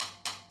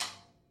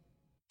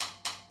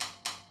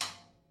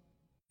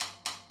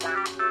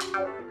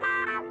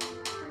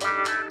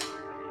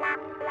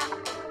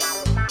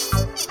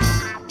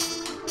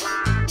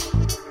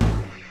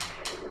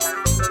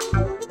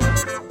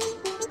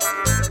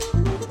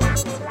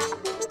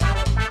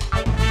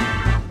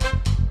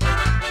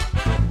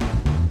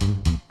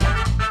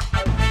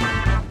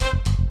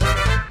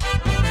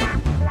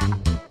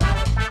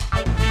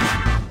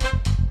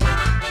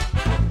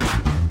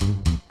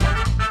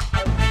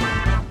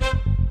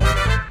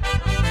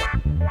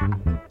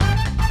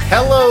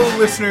Hello,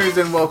 listeners,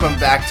 and welcome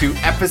back to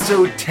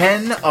episode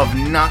 10 of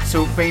Not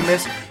So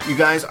Famous. You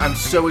guys, I'm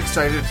so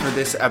excited for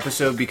this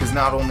episode because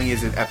not only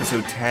is it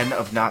episode 10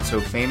 of Not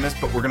So Famous,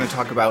 but we're going to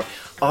talk about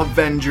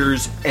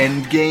Avengers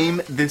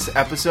Endgame this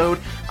episode.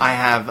 I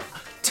have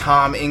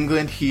Tom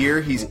England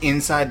here. He's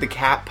inside the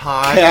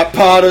CapPod.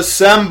 CapPod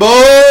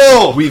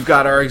assemble! We've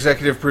got our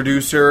executive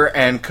producer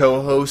and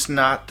co-host,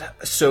 Not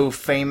So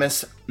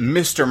Famous,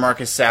 Mr.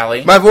 Marcus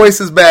Salley. My voice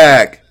is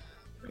back.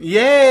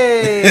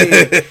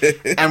 Yay!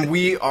 And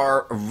we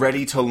are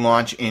ready to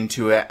launch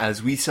into it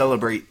as we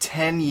celebrate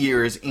 10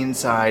 years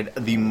inside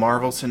the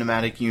Marvel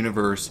Cinematic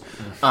Universe.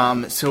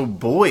 So,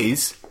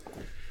 boys,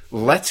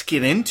 let's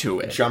get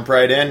into it. Jump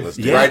right in.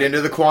 Right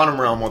into the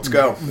quantum realm. Let's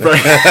go.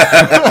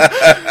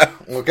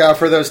 Look out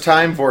for those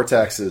time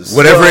vortexes.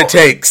 Whatever it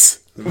takes.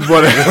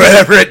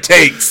 Whatever it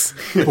takes.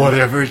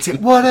 Whatever it takes.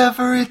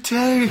 Whatever it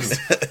takes.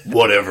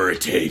 Whatever it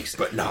takes.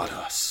 But not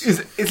us.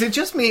 Is it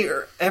just me,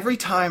 or every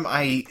time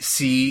I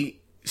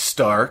see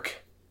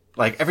Stark,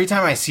 like every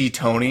time I see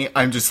Tony,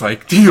 I'm just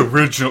like, the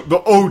original, the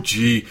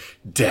OG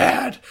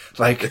dad.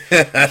 Like,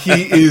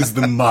 he is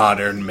the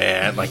modern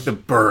man, like the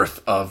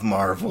birth of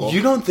Marvel.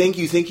 You think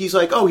he's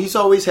like, oh, he's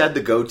always had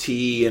the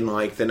goatee and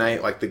like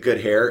the good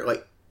hair.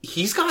 Like,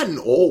 he's gotten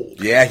old.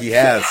 Yeah, he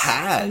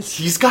has.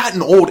 He's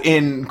gotten old,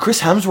 and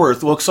Chris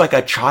Hemsworth looks like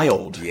a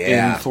child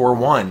in Thor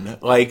 1.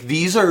 Like,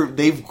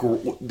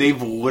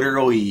 they've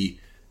literally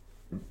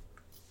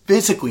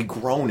physically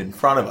grown in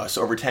front of us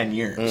over 10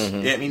 years.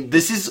 Mm-hmm. I mean,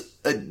 this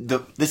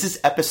is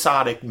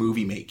episodic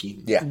movie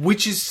making. Yeah.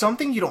 Which is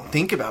something you don't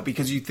think about,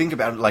 because you think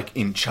about it like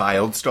in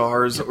child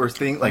stars or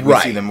things. Like, we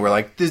see them, we're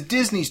like, the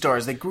Disney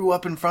stars, they grew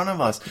up in front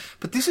of us.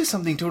 But this is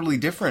something totally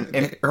different.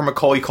 Or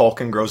Macaulay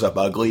Culkin grows up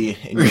ugly,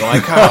 and you're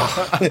like,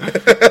 oh.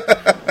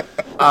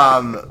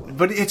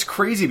 But it's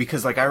crazy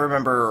because, like, I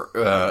remember,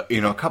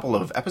 a couple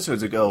of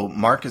episodes ago,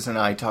 Marcus and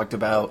I talked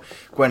about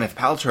Gwyneth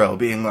Paltrow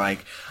being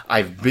like,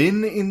 I've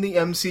been in the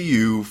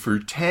MCU for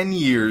 10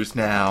 years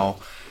now.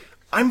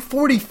 I'm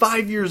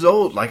 45 years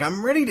old. Like,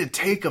 I'm ready to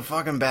take a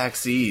fucking back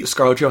seat.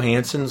 Scarlett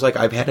Johansson's like,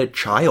 I've had a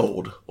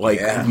child. Like,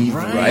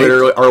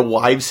 literally, our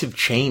lives have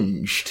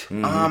changed.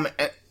 Mm-hmm.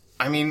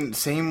 I mean,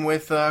 same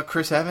with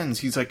Chris Evans.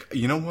 He's like,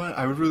 you know what?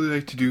 I would really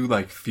like to do,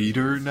 like,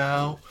 theater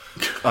now.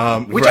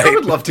 Which I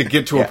would love to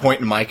get to a point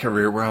in my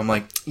career where I'm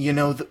like,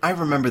 I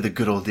remember the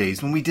good old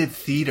days when we did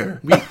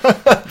theater.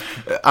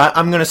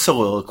 I'm going to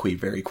soliloquy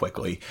very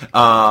quickly.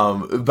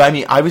 But I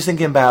mean, I was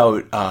thinking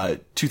about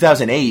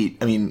 2008.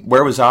 I mean,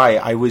 where was I?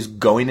 I was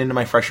going into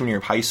my freshman year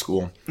of high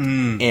school.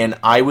 And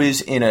I was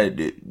seeing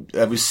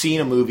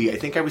a movie. I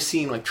think I was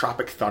seeing like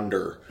Tropic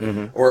Thunder.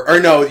 Mm-hmm.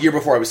 Or no, the year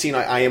before I was seeing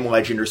I Am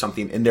Legend or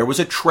something. And there was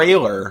a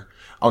trailer,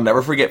 I'll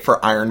never forget,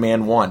 for Iron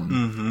Man 1.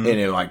 Mm-hmm. And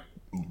it like,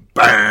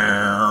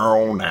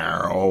 bow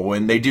now,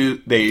 and they do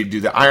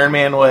the Iron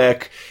Man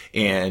lick,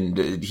 and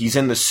he's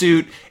in the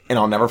suit, and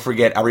I'll never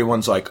forget,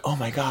 everyone's like, oh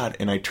my god,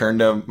 and I turned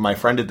to my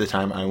friend at the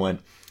time, I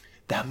went,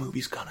 that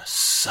movie's gonna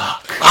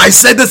suck. I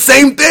said the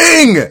same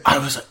thing! I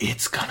was like,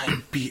 it's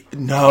gonna be,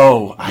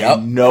 no, I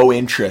had no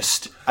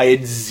interest. I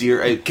had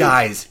zero.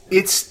 Guys,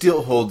 it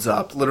still holds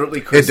up.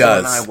 Literally, Chris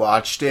and I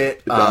watched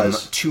it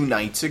 2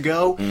 nights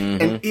ago,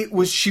 and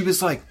she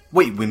was like,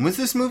 wait, when was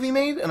this movie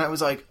made? And I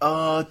was like,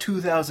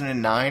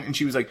 2009, and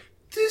she was like,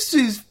 this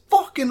is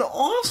fucking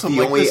awesome.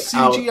 The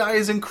CGI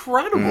is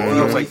incredible.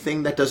 The only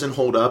thing that doesn't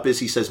hold up is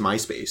he says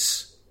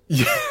MySpace.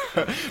 Yeah,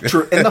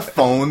 true. And the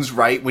phones,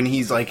 right, when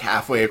he's like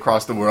halfway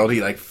across the world,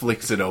 he like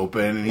flicks it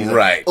open, and he's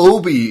like,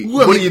 Obi,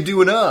 what are you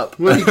doing up?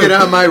 Let me get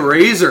out my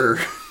razor.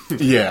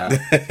 Yeah.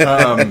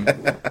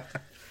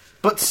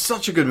 But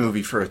such a good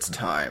movie for its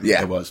time.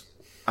 Yeah, it was.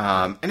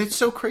 And it's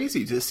so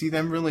crazy to see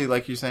them really,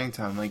 like you're saying,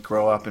 Tom, like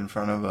grow up in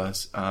front of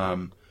us.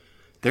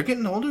 They're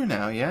getting older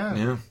now,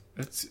 yeah.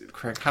 It's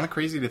kind of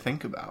crazy to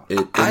think about.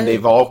 And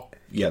they've all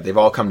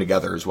come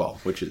together as well,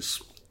 which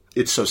is,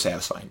 it's so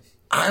satisfying.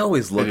 I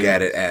always look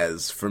at it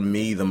as, for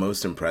me, the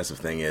most impressive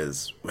thing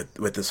is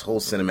with this whole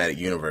cinematic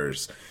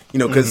universe,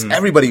 because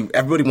everybody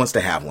wants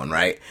to have one,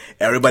 right?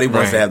 Everybody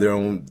wants to have their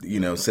own,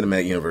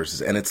 cinematic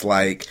universes. And it's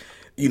like,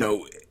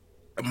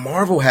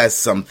 Marvel has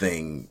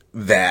something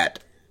that,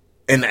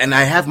 and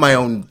I have my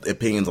own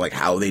opinions like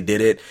how they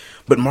did it,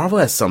 but Marvel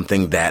has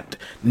something that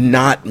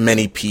not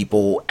many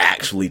people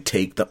actually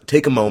take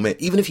a moment,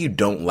 even if you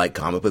don't like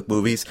comic book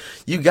movies,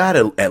 you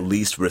gotta at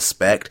least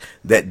respect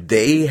that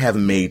they have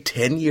made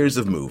 10 years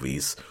of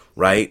movies,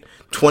 right?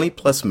 20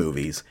 plus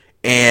movies,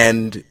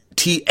 and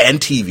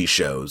TV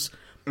shows.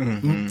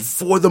 Mm-hmm.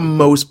 For the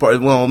most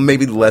part, well,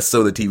 maybe less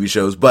so the TV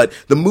shows, but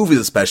the movies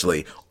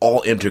especially,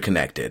 all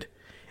interconnected.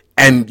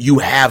 and you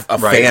have a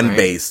fan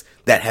base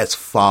that has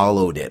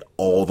followed it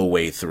all the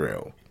way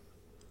through.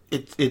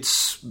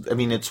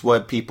 It's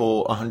what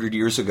people 100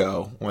 years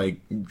ago,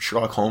 like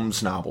Sherlock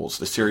Holmes novels,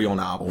 the serial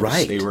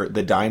novels, they were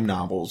the dime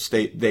novels.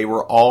 They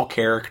were all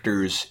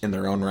characters in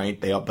their own right.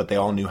 But they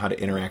all knew how to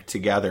interact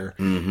together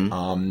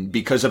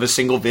because of a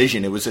single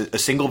vision. It was a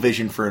single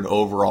vision for an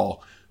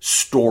overall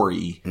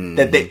story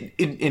that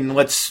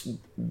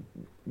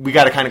we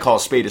got to kind of call a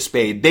spade a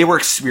spade. They were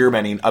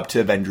experimenting up to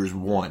Avengers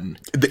 1.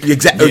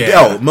 Exactly. Yeah.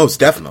 Oh,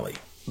 most definitely.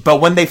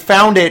 But when they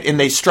found it and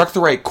they struck the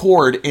right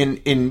chord,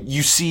 and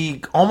you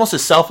see almost a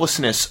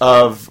selflessness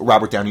of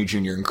Robert Downey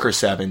Jr. and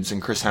Chris Evans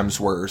and Chris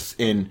Hemsworth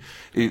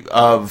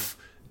of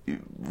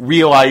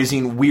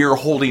realizing we're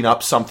holding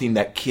up something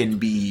that can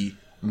be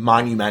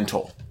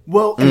monumental.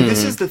 Well, and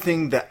this is the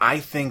thing that I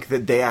think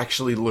that they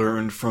actually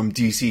learned from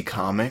DC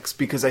Comics,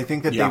 because I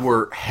think that they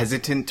were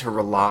hesitant to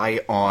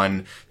rely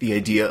on the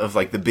idea of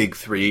like the big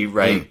three,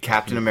 right?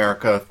 Captain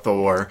America,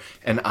 Thor,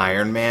 and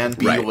Iron Man.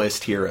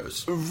 B-list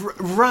heroes.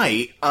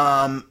 Right.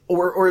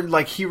 Or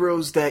like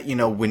heroes that, you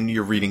know, when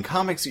you're reading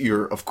comics,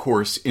 you're of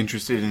course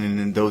interested in,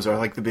 and those are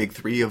like the big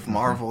three of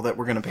Marvel that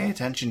we're going to pay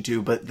attention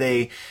to. But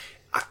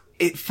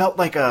it felt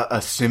like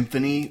a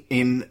symphony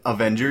in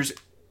Avengers,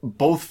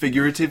 both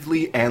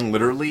figuratively and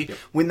literally,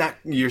 when that,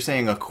 you're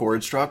saying a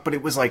chord struck, but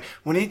it was like,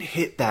 when it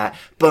hit that,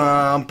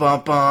 bum,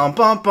 bum, bum,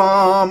 bum,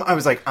 bum, I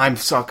was like, I'm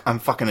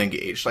fucking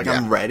engaged. Like,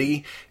 I'm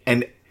ready.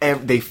 And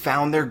they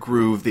found their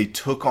groove. They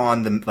took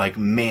on the, like,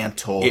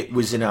 mantle. It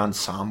was an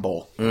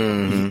ensemble.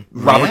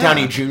 Robert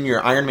Downey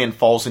Jr., Iron Man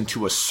falls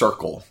into a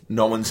circle.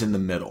 No one's in the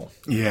middle.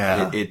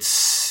 Yeah.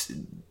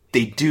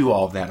 They do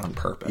all of that on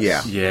purpose.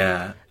 Yeah.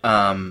 Yeah.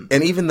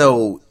 And even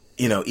though,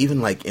 you know,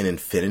 even like in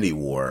Infinity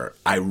War,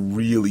 I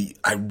really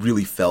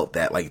felt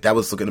that like that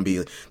was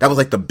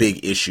like the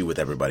big issue with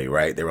everybody,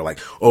 right? They were like,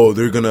 oh,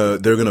 they're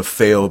gonna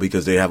fail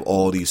because they have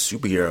all these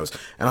superheroes,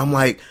 and I'm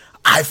like,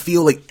 I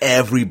feel like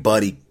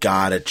everybody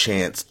got a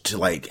chance to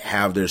like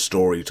have their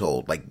story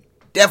told. Like,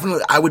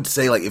 definitely, I would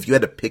say like if you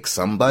had to pick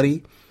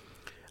somebody,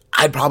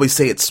 I'd probably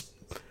say it's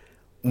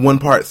one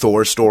part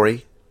Thor's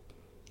story.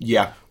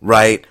 Yeah.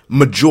 Right?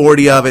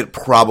 Majority of it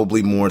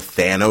probably more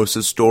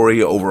Thanos'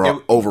 story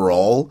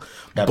overall.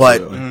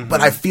 Absolutely.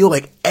 But I feel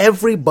like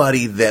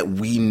everybody that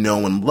we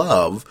know and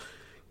love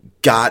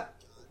got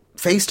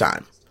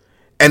FaceTime.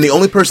 And the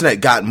only person that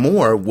got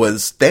more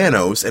was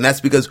Thanos, and that's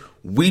because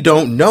we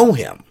don't know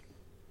him.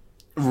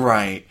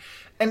 Right.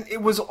 And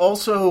it was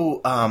also,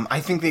 I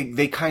think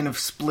they kind of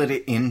split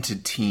it into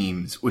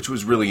teams, which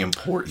was really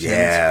important.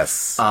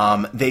 Yes.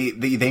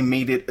 They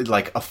made it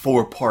like a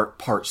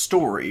 4-part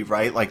story,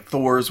 right? Like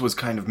Thor's was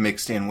kind of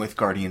mixed in with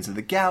Guardians of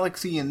the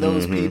Galaxy and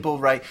those people,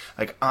 right?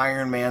 Like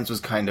Iron Man's was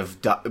kind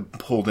of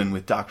pulled in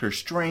with Doctor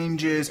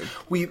Strange's.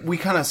 We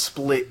kind of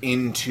split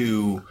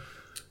into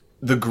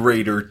the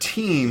greater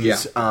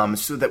teams,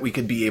 so that we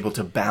could be able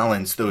to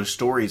balance those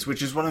stories,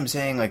 which is what I'm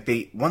saying. Like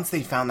once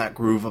they found that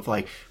groove of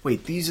like,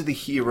 wait, these are the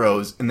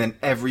heroes, and then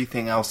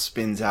everything else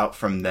spins out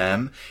from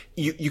them.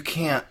 You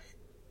can't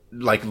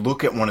like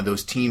look at one of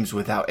those teams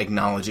without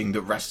acknowledging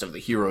the rest of the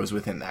heroes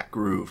within that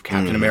groove.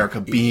 Captain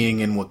America being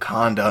in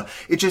Wakanda,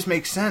 it just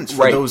makes sense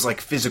for those like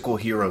physical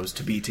heroes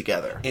to be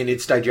together, and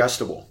it's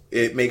digestible.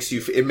 It makes you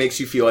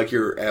feel like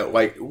you're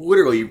like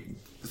literally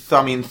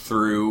thumbing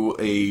through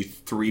a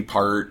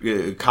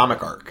 3-part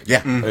comic arc.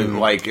 Yeah.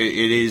 Like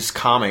it is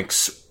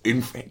comics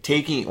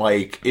taking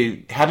like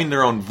having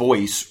their own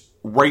voice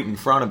right in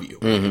front of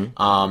you.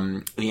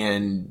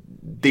 And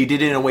they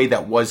did it in a way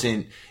that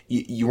wasn't,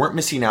 you weren't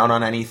missing out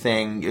on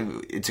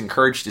anything. It's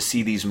encouraged to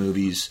see these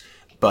movies,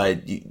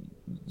 but you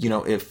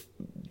know, if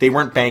they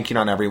weren't banking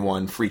on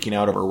everyone freaking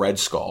out over Red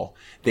Skull,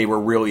 they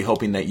were really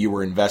hoping that you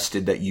were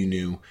invested, that you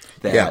knew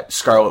that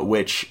Scarlet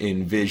Witch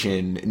and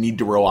Vision need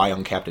to rely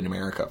on Captain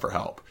America for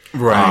help.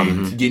 Right.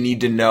 You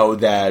need to know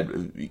that,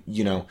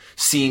 you know,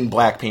 seeing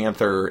Black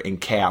Panther and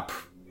Cap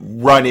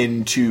run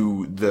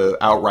into the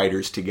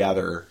Outriders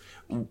together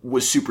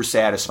was super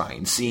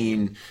satisfying.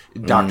 Seeing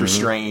Doctor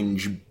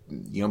Strange,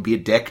 you know, be a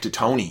dick to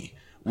Tony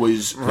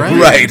was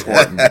really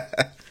important.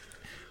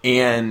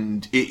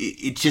 And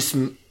it just...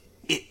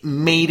 it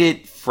made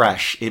it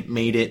fresh. It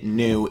made it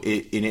new.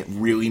 And it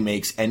really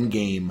makes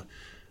Endgame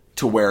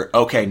to where,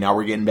 okay, now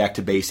we're getting back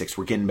to basics.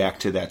 We're getting back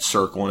to that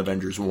circle in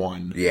Avengers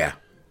 1. Yeah.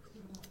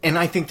 And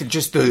I think that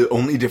just the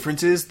only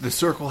difference is the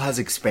circle has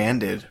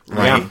expanded,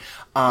 right?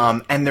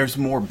 And there's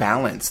more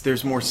balance.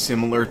 There's more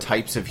similar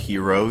types of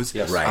heroes.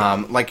 Yes. Right.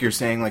 Like you're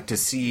saying, like to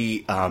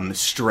see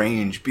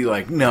Strange be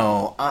like,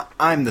 no,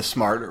 I'm the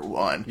smarter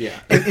one. Yeah.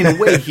 And in a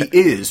way, he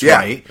is,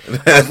 right?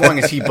 As long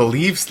as he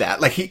believes that.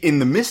 Like in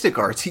the mystic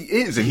arts, he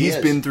is. And he's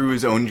been through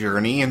his own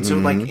journey. And so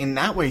like in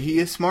that way, he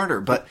is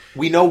smarter. But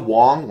we know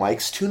Wong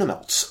likes tuna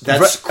melts.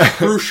 That's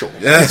crucial.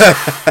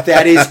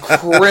 That is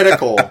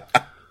critical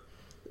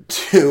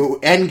to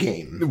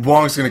Endgame.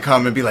 Wong's gonna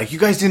come and be like, "You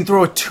guys didn't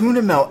throw a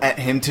tuna melt at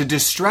him to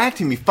distract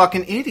him, you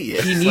fucking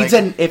idiots." He needs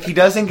if he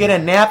doesn't get a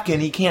napkin,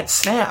 he can't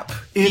snap.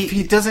 If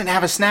he doesn't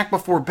have a snack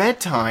before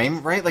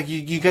bedtime, right? Like,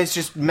 you guys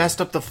just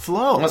messed up the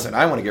flow. Listen,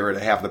 I want to get rid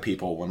of half the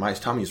people when my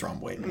tummy's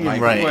rumbling. Like,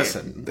 right.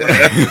 Listen.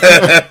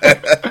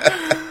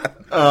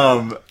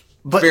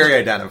 But very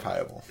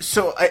identifiable.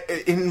 So,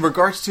 in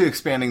regards to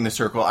expanding the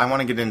circle, I want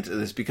to get into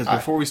this because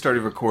before we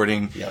started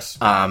recording, yes,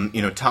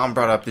 Tom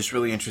brought up this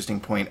really interesting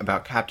point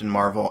about Captain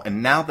Marvel,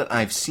 and now that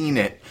I've seen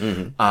it,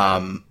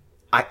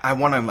 I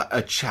want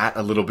to chat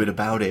a little bit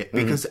about it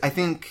because I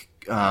think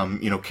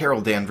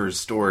Carol Danvers'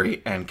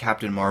 story and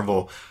Captain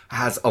Marvel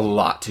has a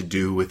lot to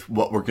do with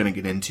what we're going to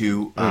get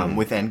into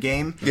with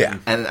Endgame. Yeah,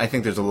 and I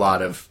think there's a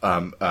lot of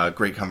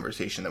great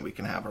conversation that we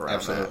can have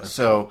around that.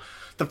 So.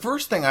 The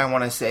first thing I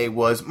want to say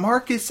was,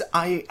 Marcus,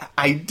 I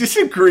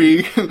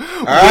disagree. All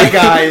right,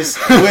 guys,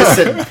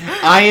 listen.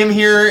 I am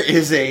here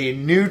as a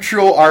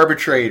neutral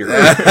arbitrator.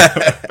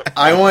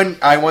 I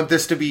want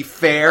this to be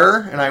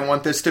fair, and I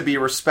want this to be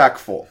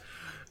respectful.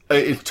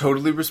 It's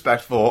totally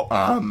respectful,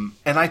 and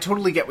I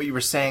totally get what you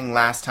were saying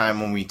last time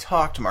when we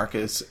talked,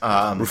 Marcus.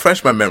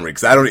 Refresh my memory,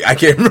 because I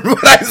can't remember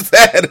what I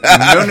said.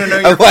 No,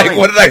 you're I'm fine. like,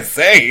 what did I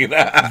say?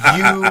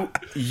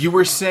 You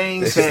were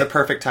saying this that... is the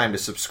perfect time to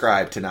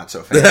subscribe to Not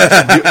So Famous.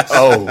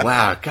 Oh,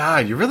 wow,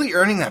 God, you're really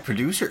earning that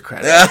producer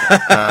credit.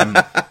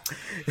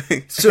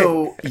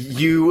 So,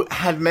 you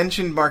had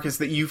mentioned, Marcus,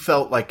 that you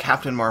felt like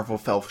Captain Marvel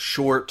fell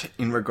short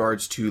in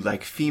regards to,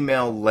 like,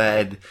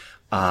 female-led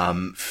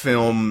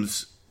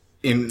films...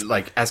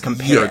 as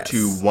compared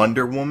to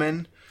Wonder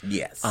Woman.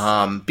 Yes.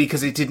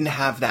 Because it didn't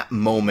have that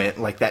moment,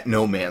 like that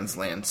no man's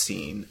land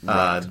scene,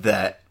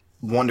 that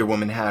Wonder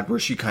Woman had where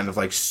she kind of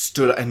like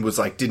stood and was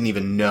like, didn't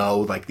even know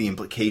like the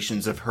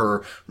implications of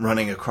her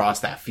running across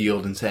that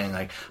field and saying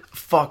like,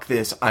 fuck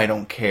this, I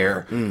don't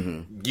care.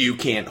 Mm-hmm. You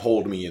can't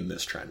hold me in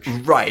this trench.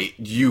 Right.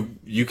 You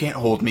can't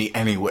hold me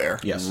anywhere.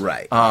 Yes.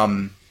 Right.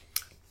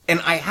 And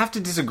I have to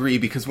disagree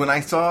because when I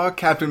saw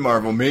Captain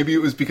Marvel, maybe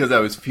it was because I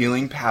was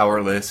feeling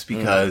powerless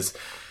because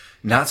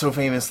Not So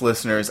Famous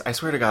listeners, I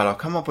swear to God, I'll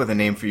come up with a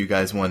name for you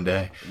guys one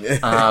day.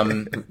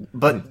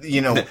 But,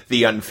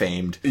 the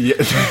unfamed.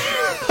 Yeah.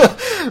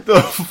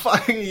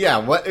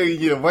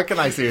 What can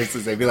I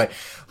seriously say? Be like,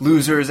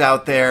 losers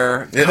out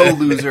there,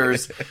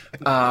 co-losers.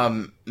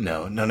 No,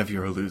 none of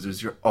you are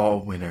losers. You're all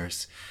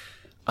winners.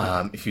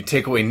 If you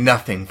take away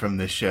nothing from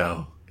this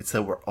show, it's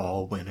that we're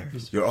all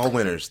winners. You're all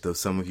winners, though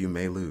some of you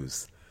may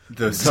lose.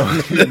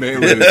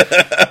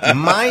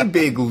 My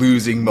big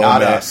losing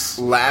moment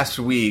last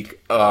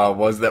week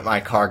was that my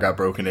car got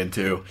broken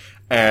into.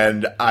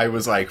 And I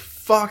was like,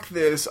 fuck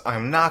this.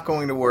 I'm not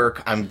going to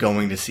work. I'm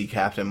going to see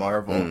Captain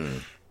Marvel.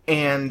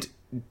 And,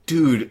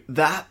 dude,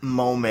 that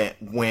moment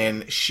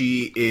when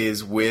she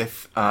is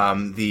with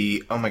remind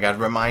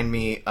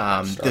me,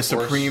 the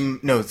Supreme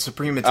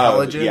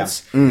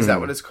Intelligence. Is that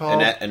what it's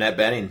called? Annette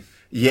Bening.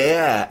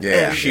 Yeah.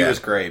 Yeah. She was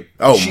great.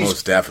 Oh,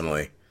 most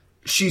definitely.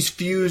 She's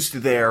fused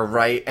there,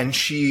 right? And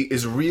she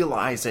is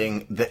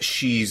realizing that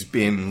she's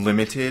been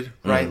limited,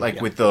 right?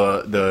 With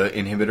the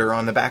inhibitor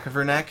on the back of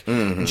her neck.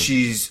 And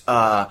she's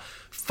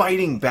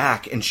fighting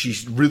back, and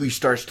she really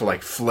starts to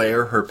like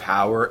flare her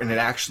power, and it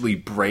actually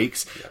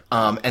breaks.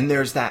 And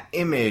there's that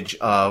image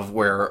of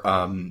where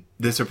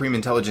the Supreme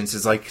Intelligence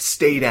is like,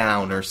 stay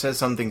down, or says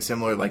something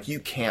similar, like, you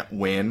can't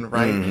win,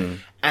 right?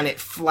 And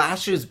it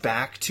flashes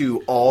back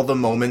to all the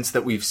moments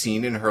that we've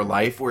seen in her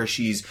life where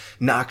she's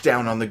knocked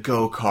down on the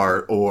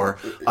go-kart, or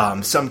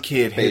some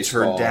kid hits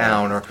her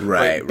down, or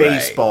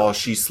baseball,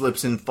 she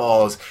slips and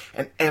falls.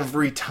 And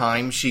every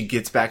time she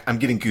gets back, I'm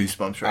getting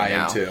goosebumps right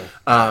now.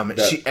 I am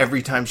too.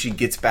 Every time she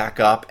gets back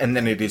up, and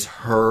then it is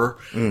her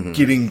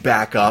getting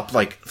back up,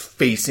 like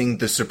facing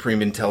the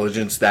Supreme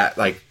Intelligence, that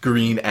like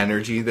green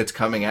energy that's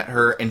coming at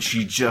her, and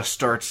she just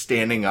starts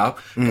standing up.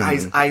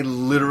 Guys,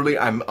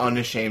 I'm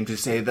unashamed to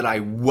say that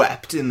I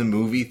wept in the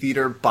movie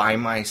theater by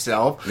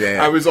myself.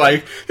 I was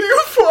like,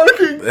 you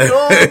fucking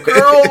go,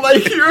 girl,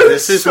 like, you're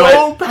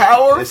so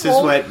powerful. This is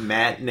what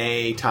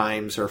matinee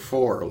times are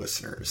for,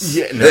 listeners.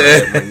 Yeah,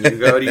 when you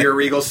go to your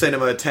Regal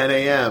Cinema at 10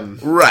 a.m.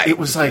 Right. It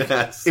was like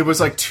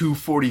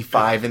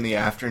 2:45 in the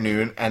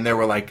afternoon, and there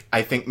were like,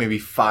 I think maybe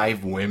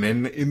 5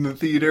 women in the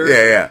theater.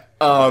 Yeah.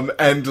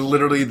 And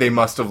literally they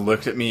must have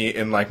looked at me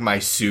in like my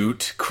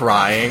suit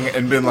crying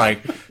and been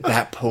like,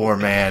 that poor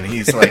man,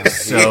 he's like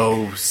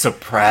so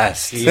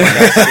suppressed. He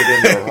invested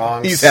in the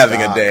wrong He's stock.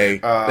 having a day.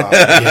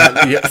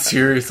 Yeah,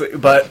 seriously.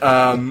 But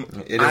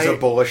it is a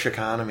bullish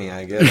economy,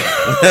 I get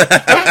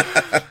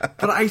it.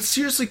 But I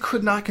seriously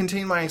could not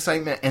contain my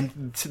excitement,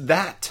 and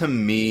that to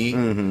me,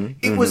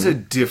 it was a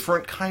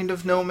different kind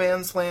of no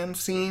man's land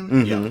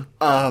scene. Yeah,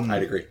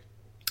 I'd agree.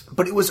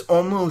 But it was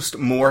almost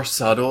more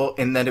subtle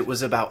in that it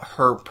was about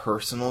her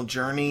personal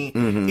journey.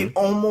 It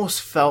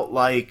almost felt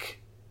like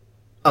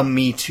a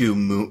Me Too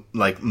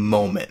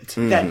moment.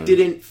 That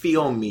didn't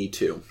feel Me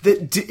Too.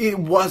 It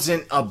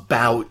wasn't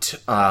about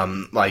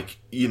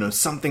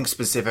something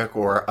specific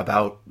or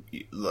about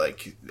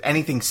like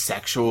anything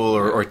sexual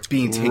or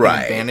being taken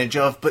Right. advantage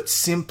of, but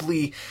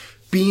simply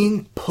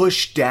being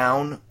pushed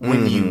down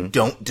when you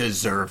don't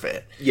deserve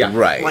it. Yeah.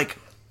 Right. Like,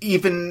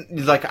 even,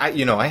 like,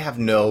 I have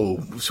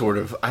no sort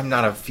of, I'm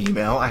not a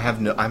female,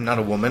 I'm not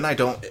a woman,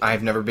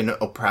 I've never been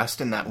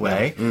oppressed in that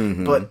way,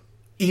 but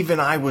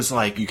even I was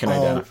like, You can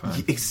identify.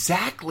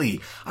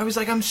 Exactly. I was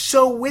like, I'm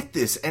so with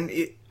this, and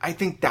I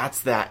think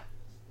that's that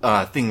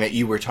thing that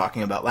you were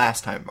talking about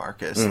last time,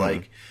 Marcus,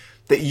 like,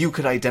 that you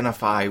could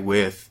identify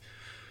with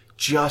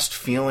just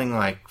feeling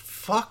like,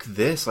 fuck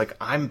this, like,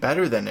 I'm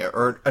better than it,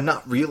 or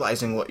not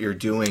realizing what you're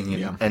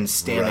doing and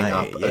standing Right,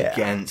 up yeah.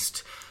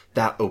 against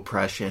that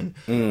oppression.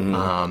 I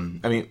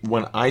mean,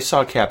 when I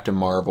saw Captain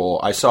Marvel,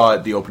 I saw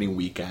it the opening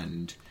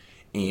weekend,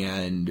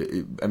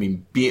 and I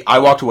mean, I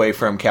walked away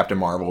from Captain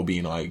Marvel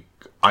being like,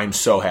 I'm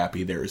so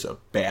happy there's a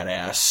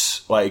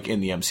badass like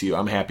in the MCU.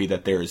 I'm happy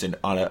that there's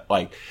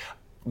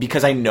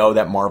because I know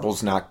that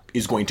Marvel's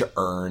is going to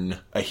earn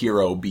a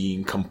hero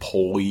being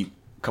completely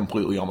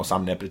almost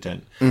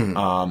omnipotent.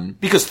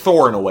 Because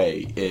Thor, in a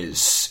way,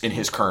 is in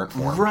his current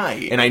form.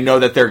 Right. And I know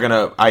that they're going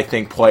to, I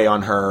think, play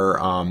on her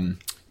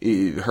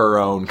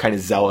own kind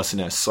of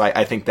zealousness.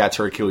 I think that's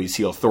her Achilles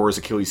heel. Thor's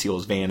Achilles heel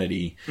is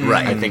vanity.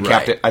 Right. I think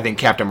Right.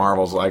 Captain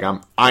Marvel's like,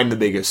 I'm the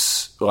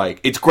biggest,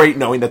 like, it's great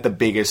knowing that the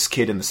biggest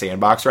kid in the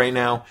sandbox right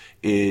now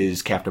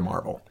is Captain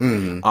Marvel.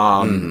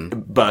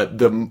 But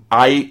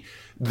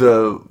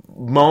the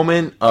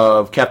moment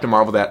of Captain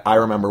Marvel that I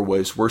remember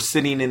was we're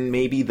sitting in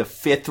maybe the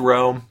 5th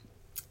row.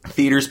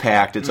 Theater's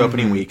packed. It's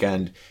opening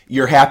weekend.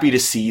 You're happy to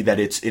see that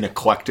it's an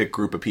eclectic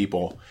group of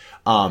people.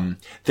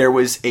 There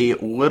was a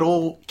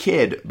little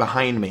kid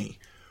behind me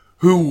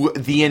who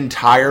the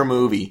entire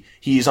movie,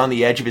 he's on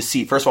the edge of his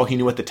seat. First of all, he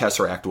knew what the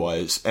Tesseract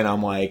was. And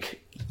I'm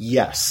like,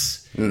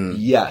 yes,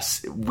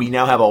 yes. We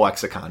now have a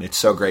lexicon. It's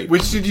so great.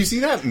 Which, did you see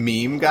that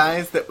meme,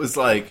 guys, that was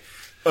like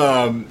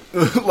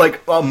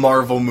like a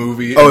Marvel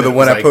movie? Oh, and the it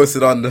one was I like,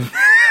 posted on the...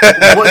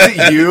 Was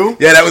it you?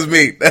 Yeah, that was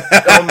me.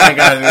 Oh my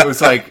god, and it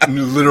was like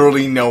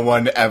literally no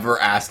one ever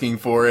asking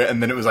for it,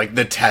 and then it was like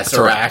the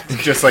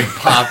Tesseract just like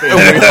popping.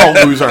 And we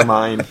all lose our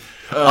mind.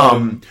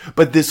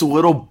 But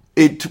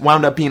it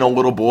wound up being a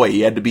little boy.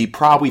 He had to be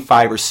probably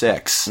 5 or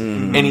 6.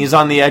 And he's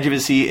on the edge of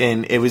his seat,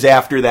 and it was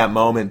after that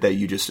moment that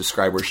you just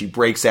described where she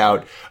breaks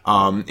out,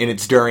 and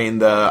it's during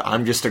the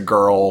I'm just a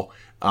girl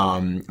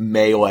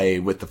melee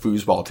with the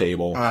foosball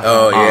table.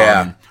 Oh,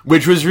 yeah.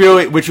 Which was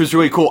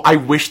really cool. I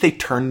wish they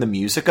turned the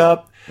music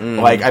up.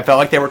 Like, I felt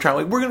like they were trying,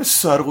 like, we're going to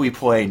subtly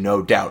play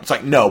No Doubt. It's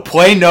like, no,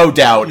 play No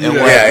Doubt and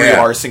let Brie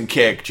Larson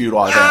kick Jude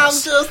Law's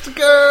ass. I'm just a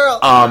girl.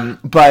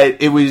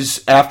 But it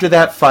was after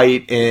that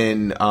fight,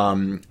 and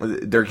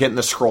they're getting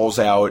the scrolls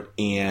out,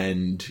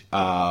 and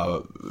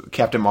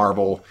Captain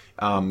Marvel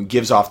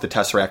gives off the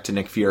Tesseract to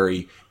Nick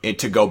Fury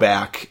to go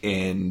back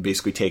and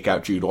basically take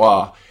out Jude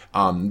Law.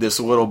 This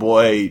little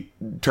boy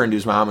turned to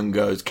his mom and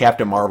goes,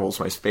 Captain Marvel's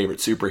my favorite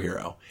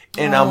superhero.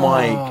 And I'm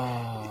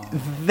like,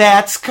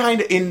 that's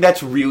kind of, and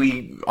that's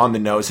really on the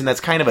nose, and that's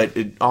kind of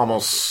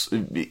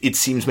it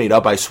seems made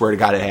up. I swear to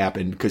God it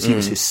happened, because he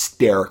was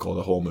hysterical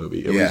the whole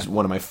movie. It was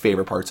one of my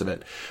favorite parts of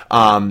it.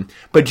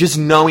 But just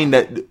knowing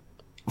that,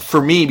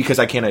 for me, because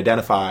I can't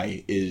identify,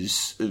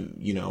 is,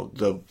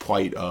 the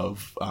plight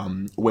of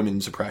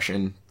women's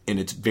oppression, and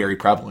it's very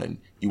prevalent.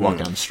 You walk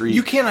down the street.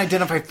 You can't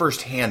identify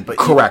firsthand, but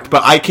Correct,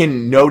 but I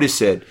can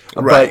notice it.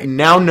 Right. But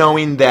now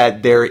knowing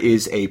that there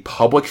is a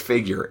public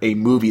figure, a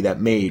movie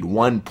that made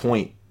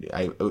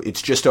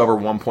it's just over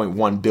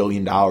 $1.1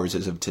 billion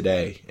as of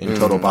today in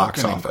total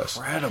box office.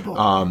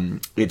 Incredible.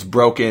 It's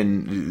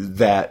broken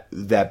that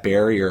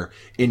barrier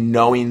in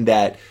knowing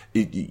that,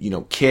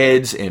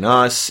 kids and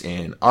us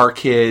and our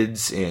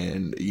kids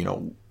and,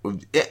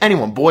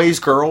 anyone, boys,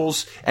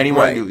 girls,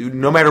 anyone,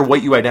 no matter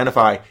what you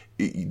identify,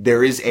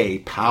 there is a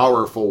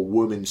powerful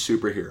woman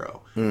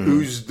superhero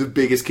who's the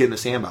biggest kid in the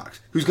sandbox,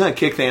 who's going to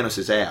kick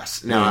Thanos'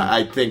 ass. Now,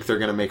 I think they're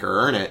going to make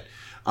her earn it.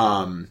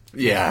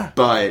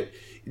 But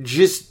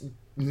just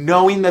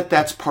knowing that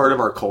that's part of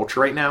our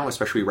culture right now,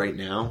 especially right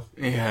now,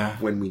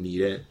 when we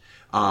need it,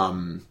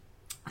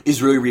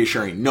 is really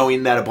reassuring.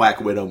 Knowing that a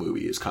Black Widow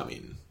movie is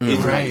coming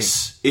is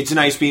nice. It's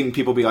nice being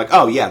people be like,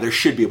 oh yeah, there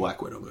should be a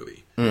Black Widow movie.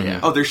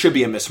 Oh, there should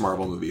be a Miss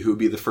Marvel movie who would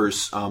be the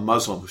first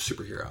Muslim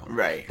superhero.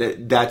 Right.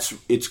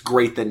 It's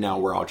great that now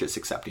we're all just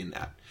accepting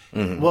that.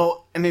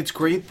 Well, and it's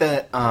great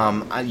that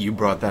you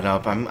brought that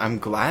up. I'm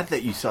glad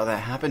that you saw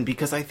that happen,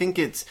 because I think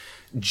it's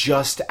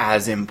just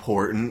as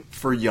important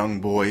for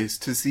young boys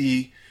to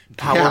see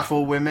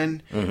powerful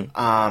women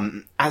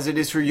as it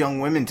is for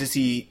young women to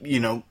see,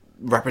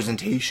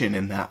 representation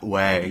in that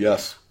way.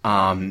 Yes.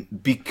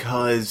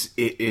 Because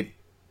it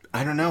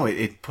I don't know,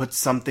 it puts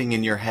something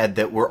in your head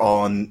that we're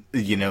all on,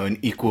 an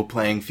equal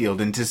playing field.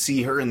 And to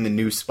see her in the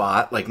new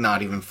spot, like,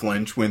 not even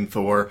flinch when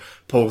Thor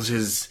pulls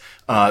his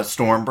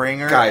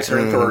Stormbringer. Guys, her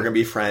and Thor are going to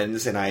be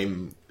friends, and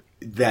I'm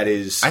that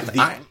is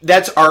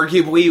that's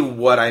arguably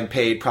what I'm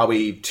paid,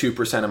 probably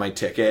 2% of my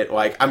ticket.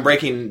 Like, I'm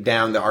breaking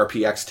down the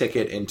RPX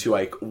ticket into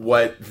like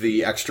what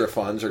the extra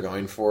funds are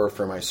going for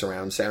my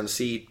surround sound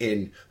seat.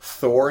 In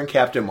Thor and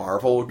Captain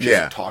Marvel,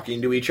 just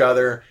talking to each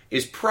other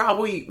is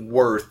probably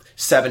worth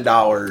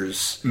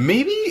 $7.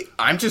 Maybe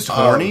I'm just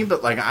horny,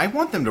 but like I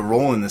want them to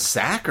roll in the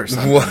sack or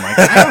something. Like,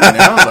 I don't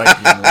know. Like,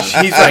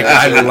 she's like,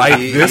 I like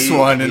this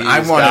one, and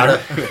I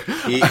want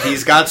her.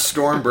 He's got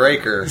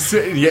Stormbreaker.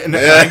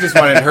 I just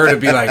wanted her to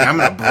be like, I'm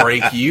gonna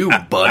break you,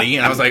 buddy.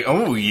 And I was like,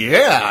 oh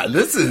yeah,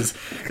 is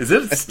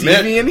it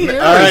Stevie in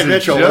here? All right,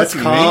 Mitchell, let's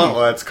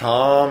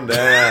calm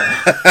down.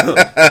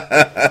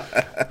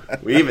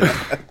 We've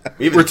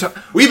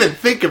been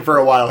thinking for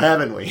a while,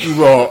 haven't we?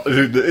 Well,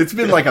 it's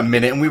been like a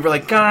minute, and we were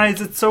like,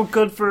 guys, it's so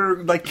good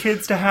for like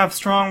kids to have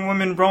strong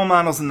women role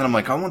models. And then I'm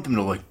like, I want them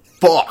to like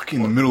fuck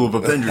in the middle of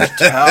Avengers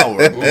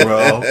Tower,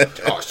 bro.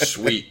 Oh,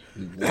 sweet.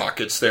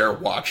 Rocket's there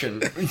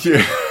watching.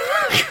 Yeah.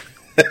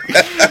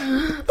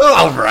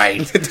 All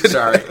right.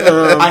 Sorry.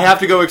 I have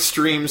to go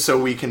extreme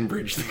so we can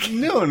bridge the gap.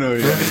 No,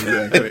 yeah,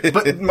 exactly.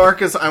 But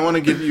Marcus, I want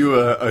to give you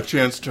a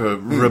chance to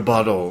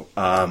rebuttal.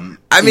 There's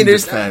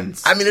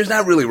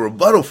not really a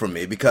rebuttal from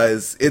me,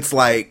 because it's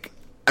like,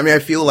 I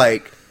feel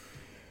like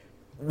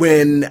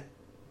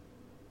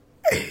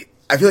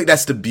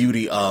that's the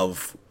beauty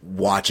of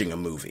watching a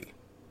movie.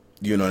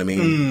 You know what I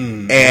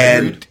mean?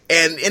 And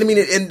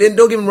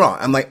don't get me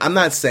wrong. I'm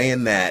not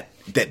saying that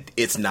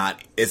it's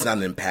not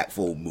an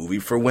impactful movie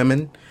for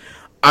women.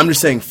 I'm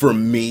just saying, for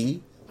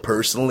me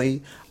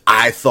personally,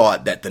 I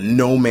thought that the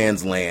No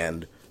Man's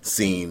Land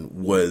scene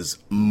was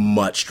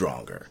much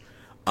stronger.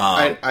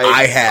 I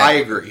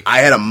agree. I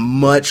had a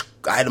much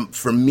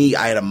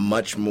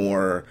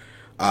more.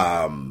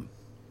 I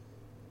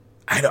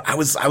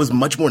was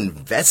much more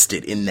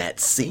invested in that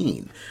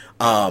scene,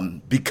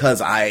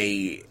 because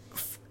I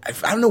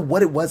don't know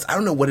what it was. I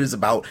don't know what it is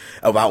about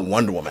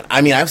Wonder Woman.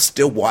 I've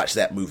still watched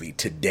that movie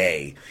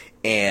today,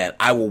 and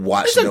I will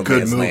watch the No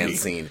Man's Land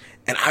scene,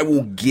 and I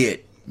will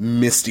get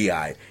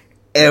misty-eyed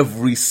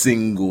every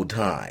single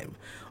time.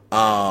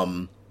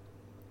 And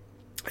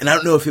I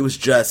don't know if it was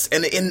just,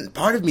 and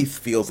part of me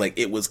feels like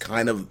it was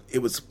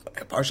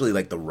partially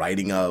like the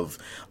writing of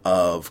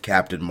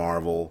Captain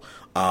Marvel,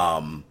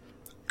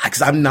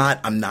 because I'm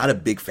not a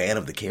big fan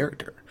of the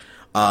character.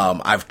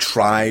 I've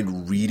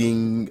tried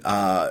reading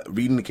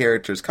the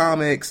character's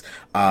comics.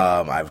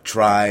 I've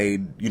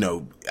tried,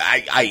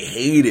 I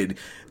hated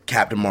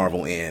Captain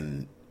Marvel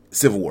in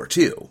Civil War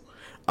 2.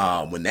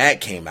 When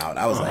that came out,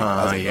 I was like,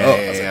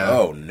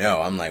 oh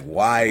no. I'm like,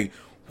 why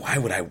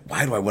do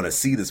I want to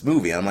see this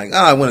movie? And I'm like,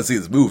 I want to see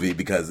this movie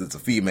because it's a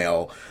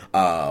female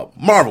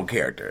Marvel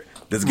character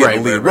that's getting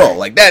a lead role.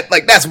 Like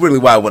that's really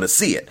why I want to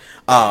see it.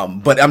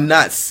 But I'm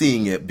not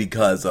seeing it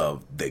because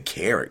of the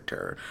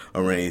character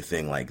or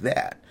anything like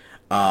that.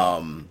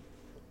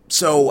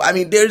 So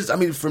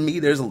for me,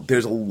 there's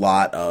a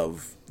lot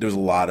of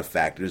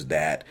factors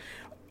that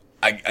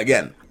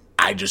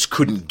I just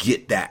couldn't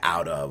get that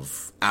out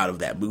of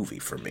that movie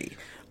for me.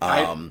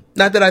 Not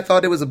that I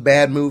thought it was a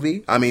bad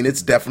movie.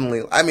 It's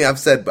definitely. I've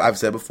said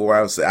before.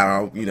 I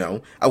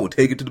will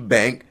take it to the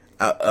bank.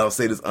 I'll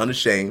say this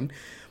unashamed.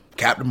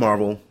 Captain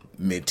Marvel,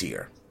 mid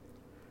tier.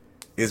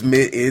 It's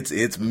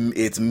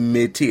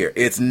mid tier.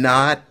 It's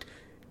not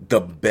the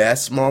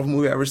best Marvel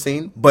movie I've ever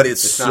seen, but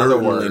it's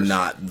certainly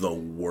not the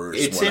worst.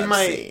 It's one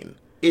I've seen.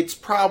 It's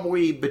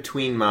probably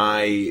between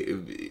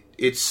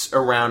it's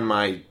around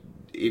my.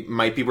 It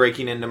might be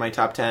breaking into my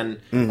top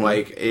 10. Mm-hmm.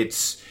 Like,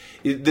 it's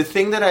the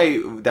thing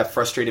that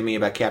frustrated me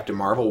about Captain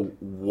Marvel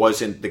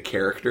wasn't the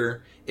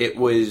character. It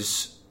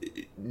was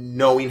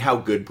knowing how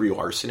good Brie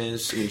Larson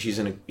is.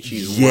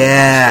 She's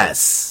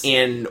yes,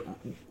 and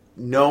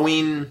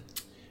knowing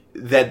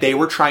that they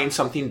were trying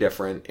something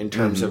different in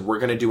terms of we're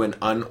going to do an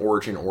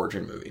origin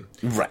movie,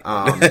 right?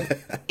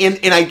 And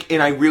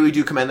I really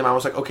do commend them. I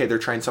was like, okay, they're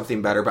trying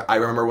something better. But I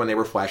remember when they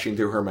were flashing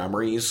through her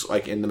memories,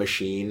 like in the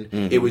machine,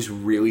 it was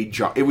really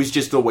it was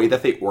just the way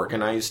that they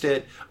organized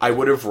it. I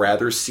would have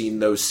rather seen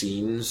those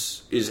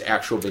scenes as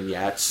actual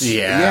vignettes.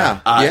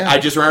 I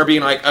just remember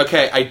being like,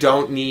 okay, I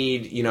don't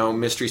need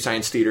Mystery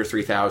Science Theater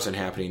 3000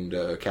 happening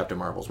to Captain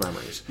Marvel's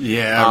memories.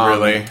 Yeah,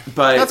 really.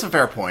 But that's a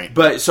fair point.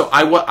 But so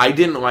I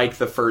didn't like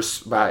the first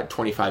about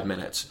 25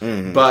 minutes.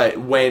 Mm-hmm. But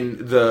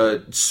when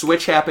the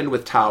switch happened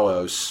with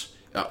Talos,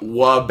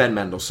 love Ben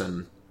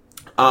Mendelsohn.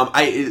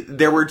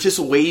 There were just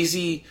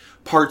lazy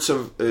parts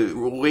of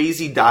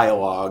lazy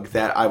dialogue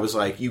that I was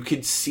like, you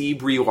could see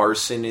Brie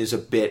Larson is a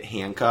bit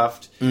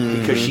handcuffed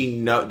because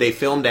they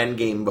filmed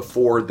Endgame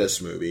before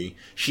this movie.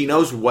 She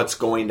knows what's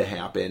going to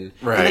happen,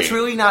 right? And it's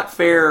really not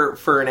fair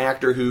for an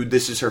actor who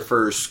this is her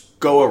first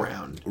go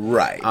around,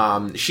 right?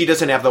 She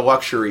doesn't have the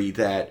luxury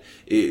that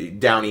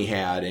Downey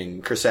had,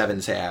 and Chris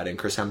Evans had, and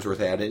Chris Hemsworth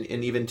had,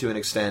 and even to an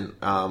extent,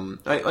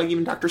 like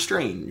even Doctor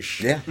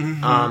Strange,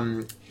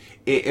 and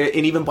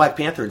even Black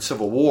Panther in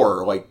Civil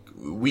War, like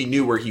we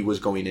knew where he was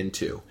going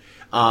into.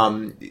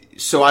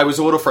 So I was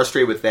a little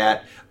frustrated with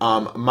that.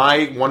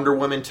 My Wonder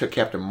Woman to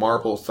Captain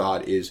Marvel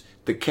thought is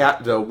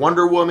the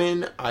Wonder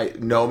Woman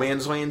No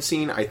Man's Land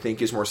scene I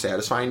think is more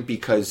satisfying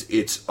because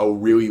it's a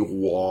really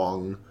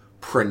long,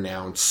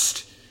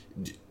 pronounced,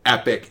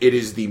 epic. It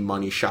is the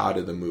money shot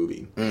of the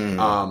movie.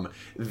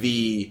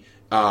 The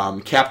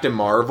Captain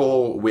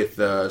Marvel with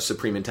the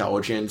Supreme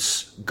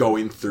Intelligence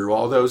going through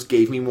all those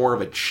gave me more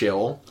of a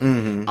chill.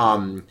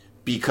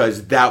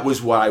 Because that was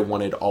what I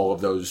wanted all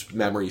of those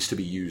memories to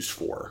be used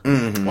for.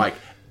 Like,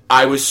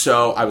 I was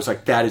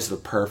like, that is the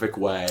perfect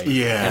way.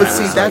 Yeah. But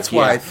see, that's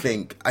why I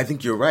think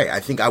you're right. I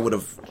think I would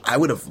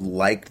have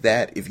liked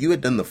that if you had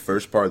done the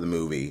first part of the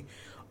movie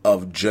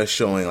of just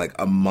showing like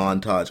a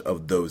montage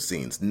of those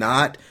scenes.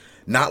 Not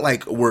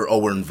like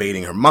we're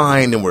invading her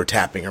mind and we're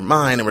tapping her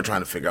mind and we're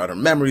trying to figure out her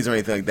memories or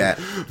anything like that.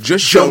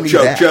 Just show me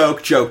that.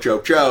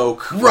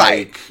 Joke.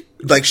 Right.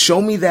 Like show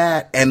me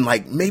that and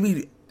like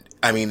maybe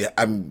I mean,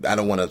 I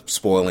don't want to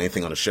spoil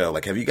anything on the show.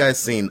 Like, have you guys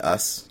seen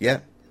Us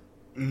yet?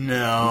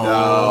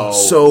 No.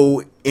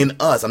 So, in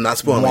Us, I'm not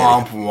spoiling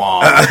anything.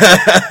 Womp.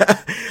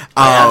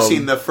 I have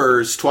seen the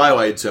first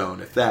Twilight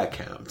Zone, if that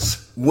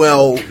counts.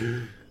 Well,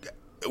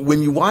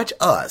 when you watch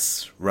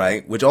Us,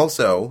 right, which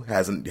also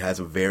has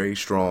a very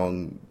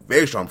strong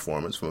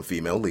performance from a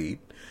female lead.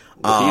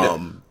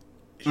 I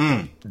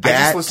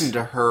just listened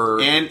to her.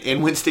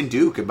 And Winston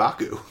Duke and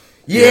Baku.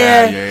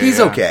 Yeah,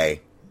 he's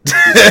okay.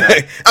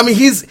 I mean,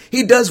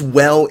 he does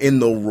well in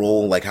the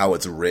role, like how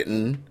it's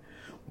written,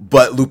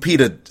 but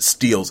Lupita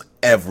steals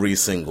every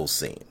single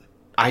scene.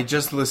 I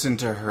just listened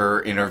to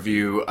her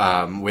interview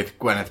with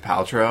Gwyneth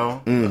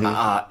Paltrow,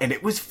 and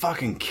it was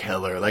fucking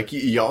killer. Like,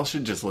 y'all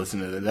should just listen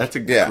to it. That's a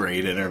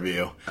great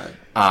interview.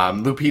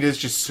 Lupita's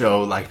just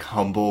so, like,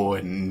 humble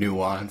and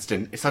nuanced,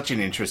 and such an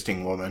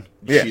interesting woman.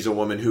 Yeah. She's a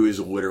woman who has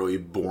literally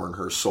born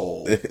her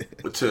soul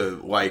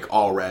to, like,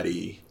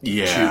 already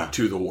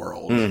to the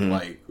world,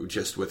 like,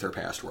 just with her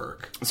past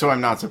work. So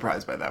I'm not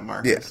surprised by that,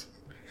 Marcus. Yes.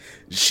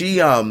 She,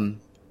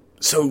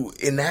 so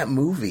in that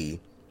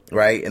movie...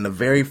 Right, in the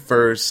very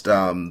first,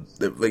 like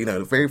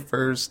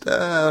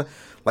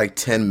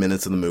 10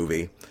 minutes of the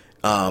movie,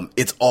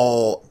 it's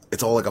all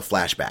like a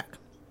flashback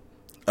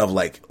of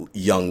like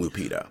young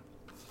Lupita.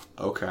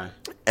 Okay,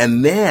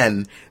 and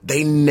then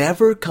they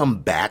never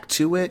come back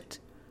to it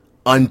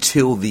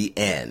until the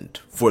end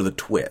for the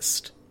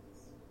twist.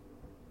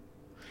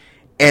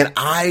 And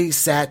I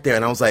sat there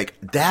and I was like,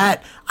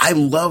 I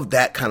love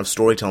that kind of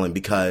storytelling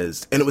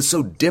because, and it was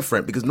so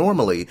different because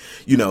normally,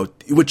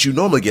 what you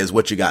normally get is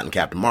what you got in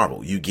Captain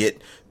Marvel. You get,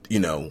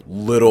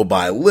 little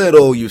by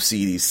little, you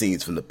see these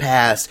scenes from the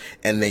past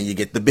and then you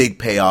get the big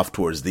payoff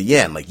towards the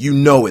end. Like,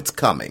 it's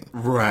coming.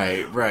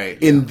 Right.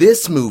 In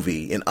this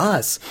movie, in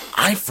Us,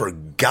 I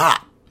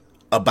forgot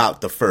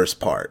about the first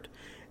part.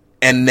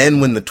 And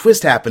then when the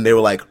twist happened, they were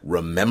like,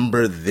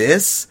 remember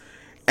this?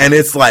 And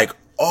it's like,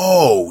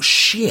 oh,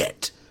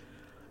 shit.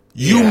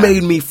 You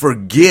made me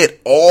forget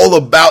all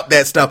about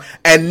that stuff.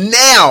 And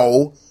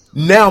now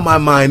my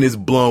mind is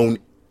blown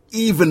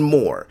even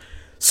more.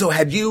 So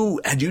had you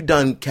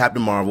done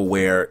Captain Marvel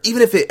where,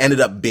 even if it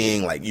ended up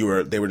being like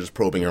they were just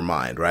probing her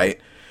mind,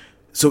 right?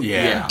 So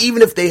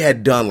even if they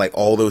had done like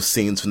all those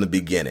scenes from the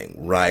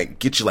beginning, right?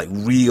 Get you like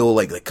real,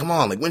 like come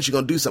on, like when's she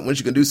gonna do something?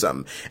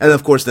 And then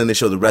of course then they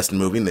show the rest of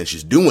the movie and then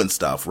she's doing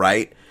stuff,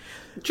 right?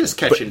 Just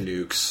catching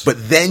nukes. But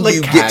then like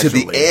you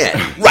casually get to the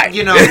end.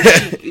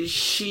 Right.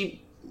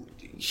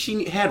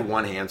 She had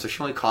one hand, so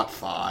she only caught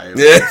 5.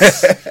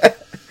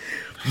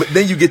 But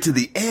then you get to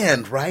the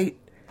end, right?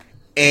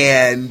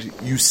 And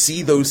you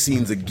see those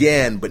scenes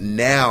again, but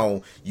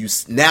now you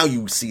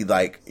see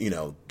like,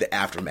 the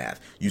aftermath.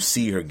 You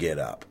see her get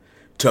up.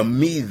 To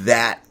me,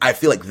 I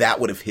feel like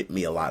that would have hit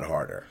me a lot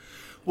harder.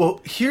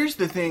 Well, here's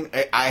the thing.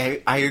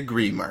 I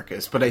agree,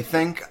 Marcus, but I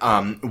think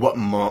what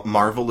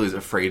Marvel is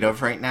afraid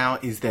of right now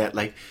is that,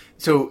 like,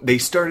 so they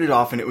started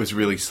off and it was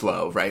really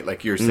slow, right?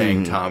 Like you're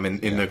saying, Tom,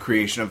 in the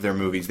creation of their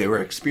movies, they were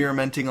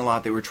experimenting a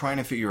lot. They were trying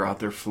to figure out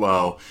their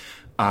flow.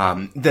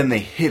 Then they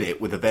hit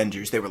it with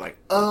Avengers. They were like,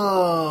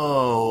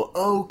 oh,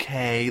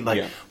 okay.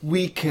 Like,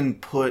 we can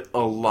put a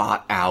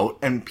lot out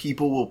and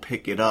people will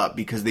pick it up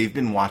because they've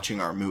been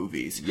watching our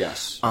movies.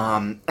 Yes.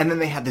 And then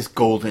they had this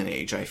golden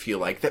age, I feel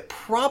like, that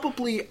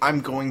probably,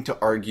 I'm going to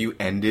argue,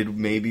 ended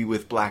maybe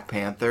with Black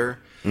Panther.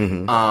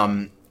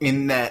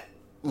 In that,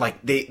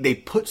 like, they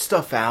put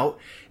stuff out,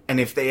 and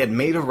if they had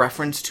made a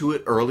reference to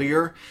it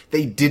earlier,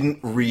 they didn't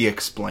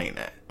re-explain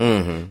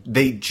it.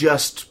 They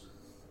just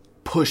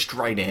pushed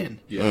right in.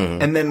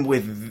 And then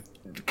with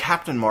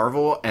Captain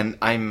Marvel, and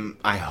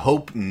I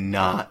hope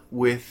not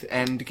with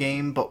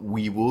Endgame, but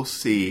we will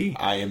see.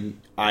 I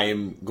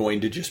am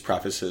going to just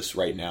preface this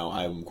right now.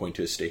 I'm going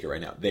to stake it right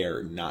now. They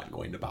are not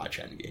going to botch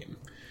Endgame.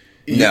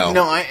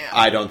 No,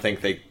 I don't think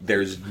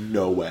there's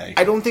no way.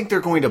 I don't think they're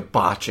going to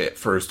botch it,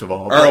 first of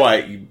all.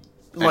 Sorry.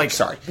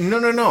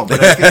 No.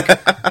 But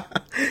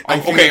I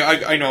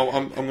think. I know.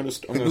 I'm gonna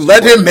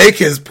let him make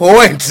his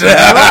point.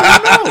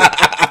 No.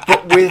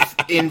 But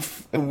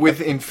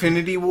with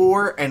Infinity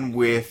War and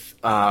with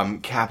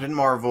Captain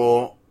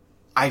Marvel,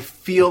 I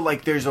feel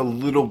like there's a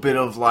little bit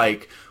of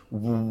like,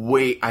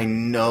 wait, I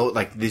know,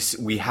 like this,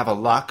 we have a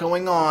lot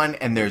going on,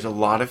 and there's a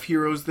lot of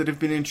heroes that have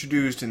been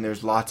introduced, and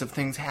there's lots of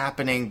things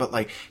happening, but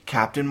like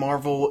Captain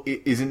Marvel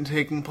isn't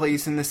taking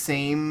place in the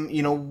same,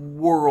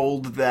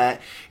 world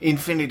that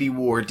Infinity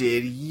War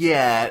did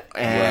yet,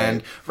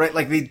 and right,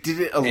 like they did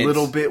it a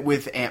little bit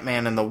with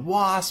Ant-Man and the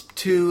Wasp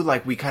too,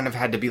 like we kind of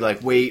had to be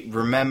like, wait,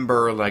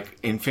 remember, like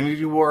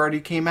Infinity War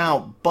already came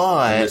out,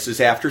 but... And this is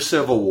after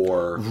Civil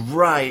War.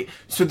 Right,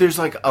 so there's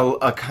like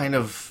a kind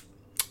of...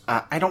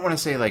 I don't want to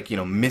say like,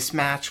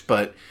 mismatch,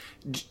 but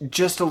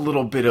just a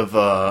little bit of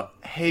a,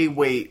 hey,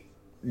 wait,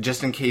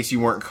 just in case you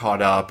weren't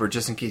caught up, or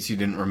just in case you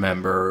didn't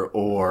remember,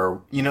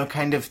 or,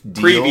 kind of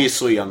deal.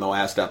 Previously on the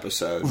last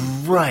episode.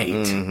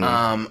 Right.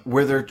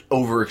 Where they're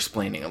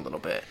over-explaining a little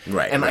bit.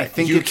 Right. And I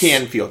think you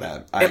can feel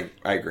that. I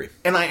agree.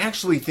 And I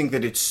actually think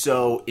that it's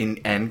so in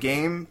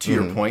Endgame, to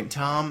your point,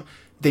 Tom,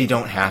 they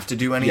don't have to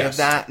do any of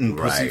that and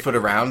pussyfoot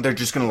around. They're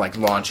just going to like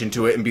launch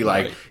into it and be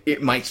like,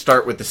 it might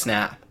start with the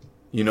snap.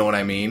 You know what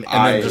I mean?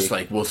 And then just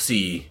like, we'll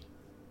see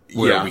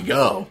where we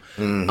go.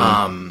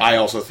 Mm-hmm. I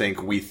also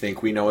think we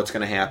know what's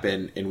going to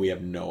happen, and we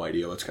have no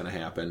idea what's going to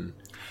happen.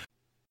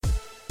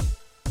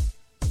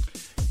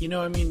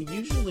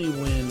 Usually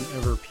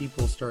whenever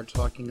people start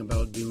talking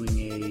about doing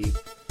a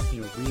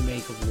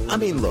remake of Lord of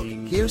the look,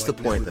 Rings, here's the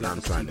point that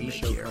I'm trying to make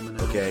here,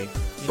 okay?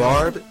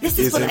 Barb This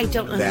is what I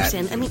don't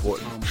understand.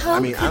 How I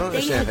don't could they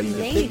understand how have you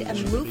made think a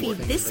movie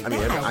this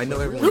bad? I know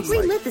Who everyone's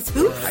greenlit this?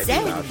 Who hyping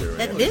said out there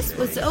that this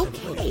was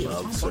okay?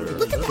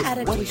 Look at the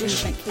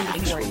adaptations that came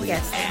before.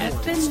 Yes, there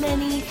have been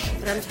many,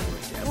 but I'm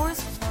talking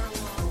about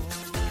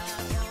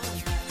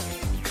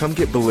Come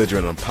get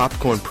belligerent on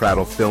Popcorn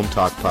Prattle Film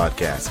Talk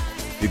Podcast.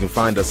 You can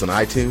find us on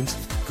iTunes,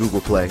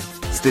 Google Play,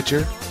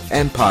 Stitcher,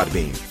 and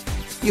Podbean.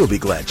 You'll be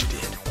glad you did.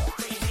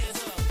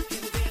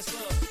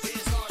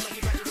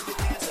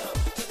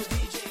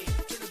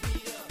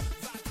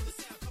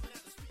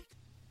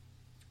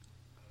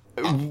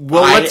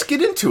 Well, let's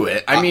get into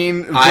it. I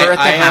mean, we're at the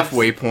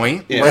halfway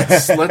point. Yeah.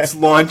 Let's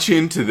launch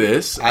into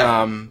this.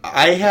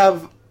 I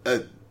have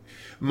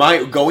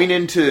going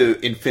into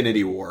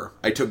Infinity War.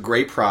 I took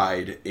great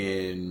pride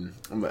in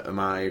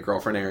my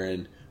girlfriend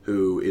Erin,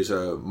 who is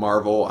a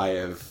Marvel. I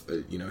have,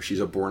 she's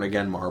a born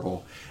again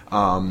Marvel.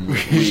 Baptized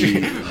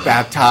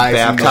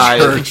in the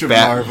Church of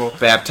Marvel.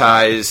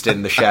 Baptized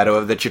in the shadow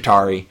of the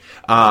Chitauri.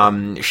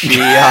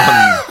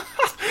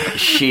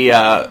 She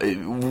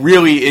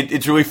really,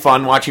 it's really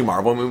fun watching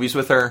Marvel movies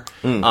with her.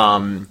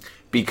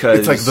 Because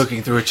it's like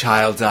looking through a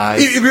child's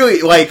eyes. It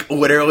really,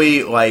 literally,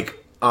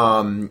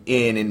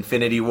 in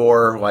Infinity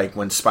War,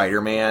 when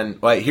Spider-Man,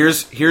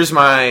 here's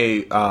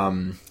my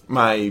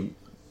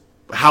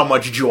how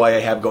much joy I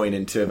have going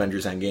into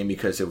Avengers Endgame,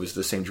 because it was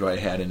the same joy I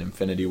had in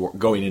Infinity War,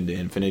 going into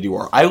Infinity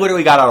War. I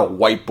literally got out a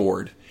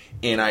whiteboard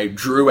and I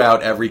drew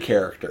out every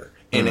character.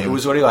 And it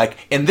was literally like,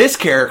 and this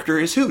character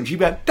is who? And she'd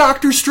be like,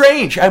 Doctor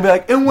Strange. I'd be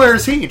like, and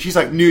where's he? And she's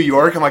like, New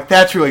York. I'm like,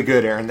 that's really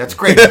good, Aaron. That's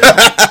great.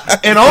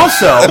 And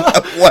also,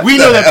 we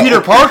know that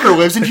Peter Parker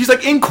lives, and she's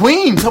like, in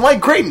Queens. I'm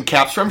like, great. And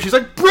Cap's from, she's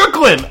like,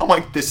 Brooklyn. I'm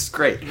like, this is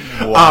great.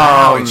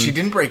 Wow. And she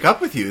didn't break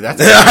up with you.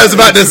 That's I was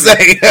about to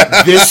say.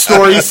 This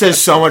story says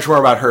so much more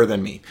about her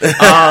than me.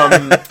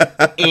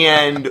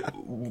 And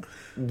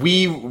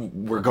we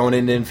were going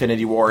into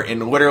Infinity War,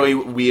 and literally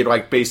we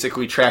had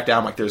basically tracked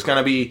down, there's going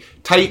to be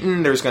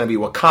Titan, there's going to be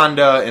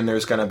Wakanda, and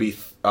there's going to be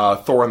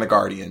Thor and the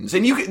Guardians,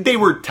 and they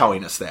were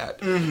telling us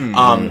that.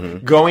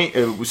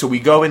 So we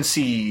go and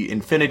see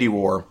Infinity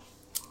War,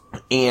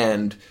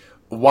 and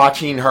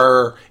watching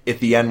her at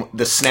the end,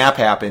 the snap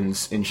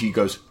happens, and she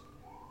goes,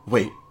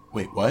 wait,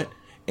 what?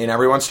 And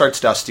everyone starts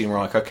dusting. We're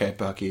like, okay,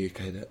 Bucky,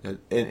 okay,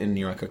 and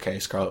you're like, okay,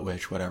 Scarlet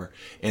Witch, whatever.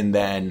 And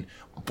then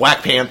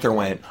Black Panther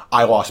went,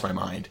 I lost my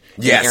mind.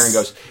 Yes. And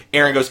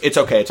Aaron goes, it's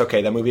okay.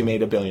 That movie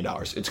made $1 billion.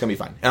 It's gonna be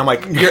fine. And I'm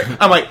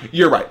like,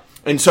 you're right.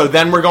 And so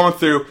then we're going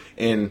through,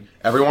 and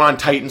everyone on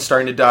Titan's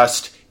starting to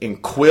dust, and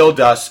Quill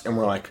dusts, and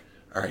we're like,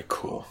 all right,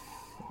 cool,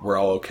 we're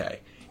all okay.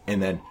 And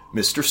then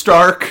Mr.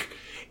 Stark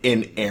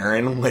and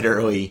Aaron,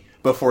 literally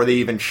before they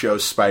even show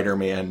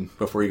Spider-Man,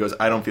 before he goes,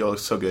 I don't feel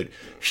so good,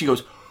 she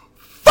goes,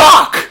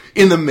 fuck!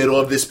 In the middle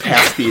of this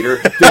packed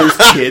theater, there's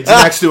kids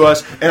next to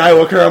us, and I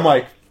look at her, I'm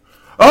like,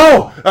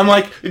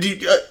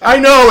 I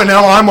know, and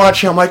now I'm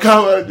watching, I'm like,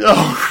 oh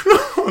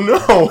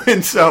no.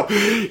 And so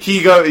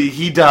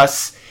he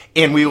dusts,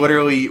 and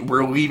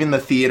we're leaving the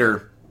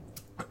theater,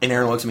 and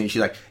Erin looks at me, and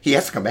she's like, he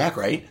has to come back,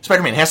 right?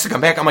 Spider-Man has to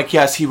come back. I'm like,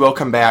 yes, he will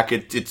come back.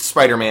 It's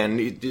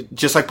Spider-Man,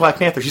 just like Black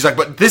Panther. She's like,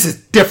 but this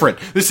is different.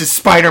 This is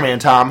Spider-Man,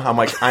 Tom. I'm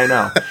like, I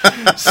know.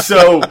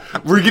 So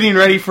we're getting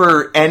ready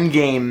for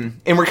Endgame,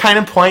 and we're kind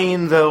of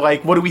playing the,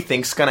 what do we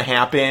think's going to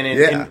happen?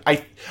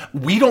 And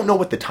we don't know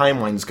what the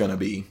timeline's going to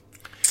be.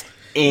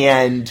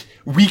 And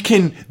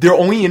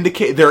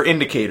they're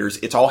indicators.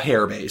 It's all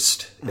hair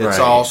based.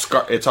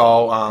 It's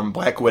all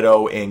Black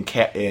Widow and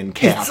Cap.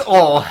 It's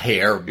all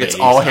hair based.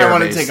 I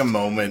want to take a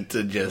moment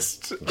to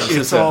just.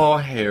 It's all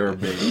hair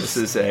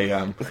based.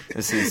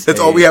 That's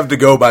all we have to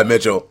go by,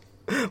 Mitchell.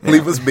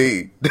 Leave us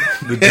be.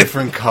 The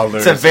different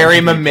colors. It's a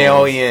very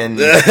mammalian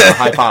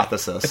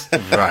hypothesis.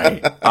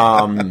 Right.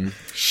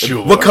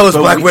 Sure. What color's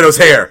Black Widow's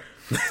hair?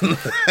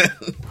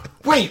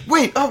 Wait.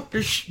 Oh,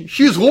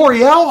 she's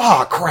L'Oreal?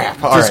 Oh, crap.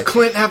 Does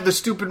Clint have the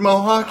stupid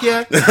mohawk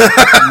yet?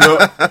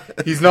 No,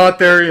 he's not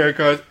there yet,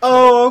 guys.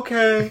 Oh,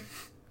 okay.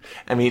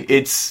 I mean,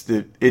 it's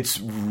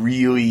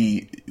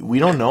really, we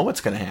don't know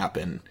what's going to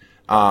happen.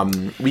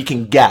 We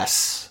can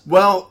guess.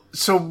 Well,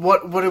 so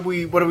what do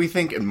we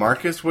think? And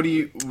Marcus, what do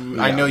you?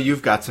 Yeah. I know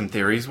you've got some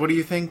theories. What do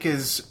you think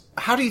is?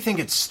 How do you think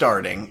it's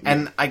starting?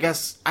 And I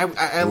guess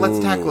let's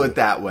tackle it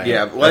that way.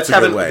 Yeah, let's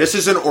have it. This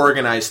is an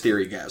organized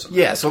theory-gasm.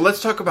 Yeah, so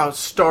let's talk about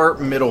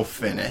start, middle,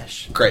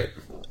 finish. Great.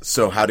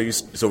 So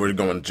so we're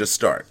going to just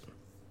start.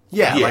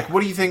 Yeah, like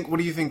what do you think? What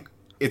do you think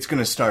it's going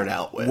to start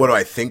out with? What do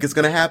I think is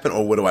going to happen,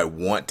 or what do I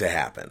want to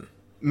happen?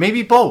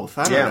 Maybe both.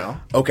 I don't know.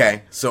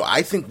 Okay, so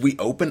I think we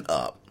open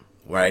up.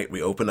 Right?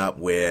 We open up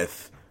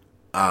with,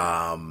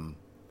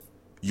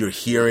 you're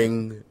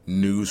hearing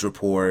news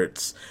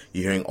reports,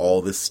 you're hearing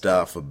all this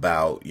stuff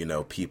about,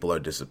 people are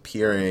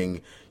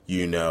disappearing,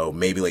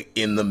 maybe like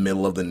in the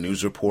middle of the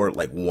news report,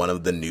 like one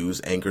of the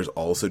news anchors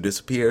also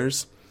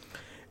disappears.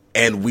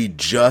 And we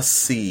just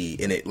see,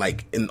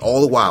 and all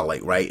the while,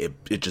 right,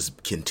 it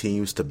just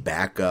continues to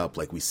back up,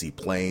 like we see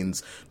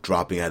planes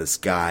dropping out of the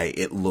sky.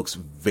 It looks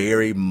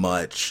very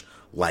much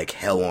like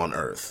hell on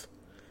earth.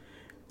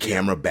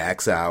 Camera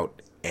backs out.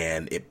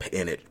 And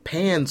it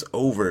pans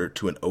over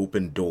to an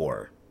open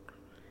door,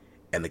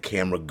 and the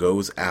camera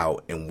goes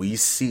out, and we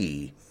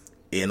see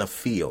in a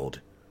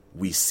field,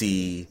 we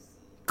see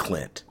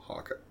Clint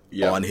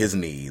on his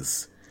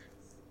knees,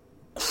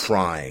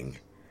 crying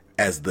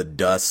as the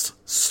dust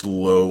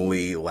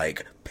slowly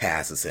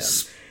passes him,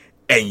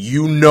 and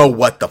you know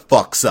what the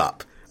fuck's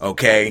up,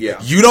 okay? Yeah.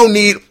 You don't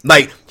need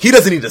he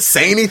doesn't need to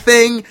say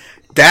anything.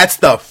 That's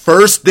the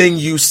first thing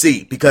you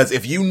see, because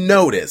if you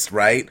notice,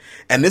 right,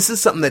 and this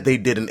is something that they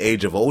did in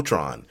Age of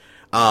Ultron,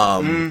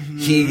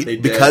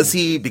 because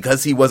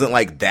he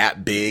wasn't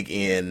that big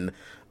in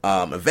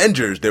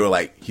Avengers, they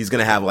were he's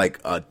gonna have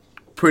a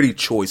pretty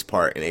choice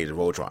part in Age of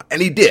Ultron,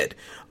 and he did.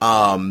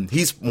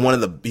 He's one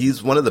of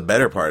the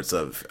better parts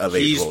of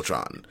Age of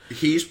Ultron.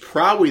 He's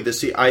probably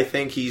I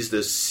think he's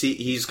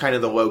kind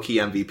of the low key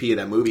MVP of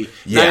that movie.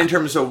 Yeah. Not in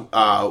terms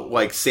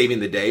of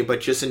saving the day,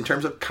 but just in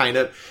terms of kind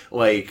of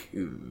I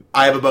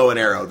have a bow and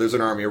arrow. There's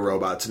an army of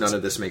robots. None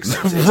of this makes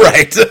sense.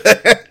 Right.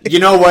 You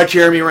know what,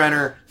 Jeremy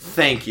Renner?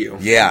 Thank you.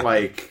 Yeah.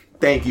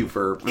 Thank you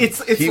for... It's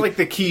like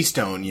the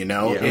keystone,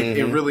 Yeah.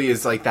 It really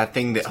is that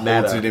thing that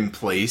holds it in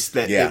place,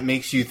 that it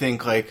makes you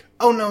think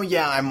oh no,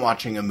 I'm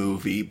watching a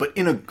movie, but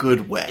in a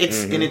good way.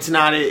 And it's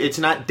not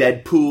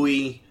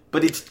Deadpool-y,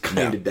 but it's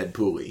kind of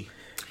Deadpool-y.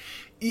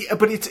 Yeah,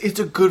 but it's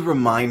a good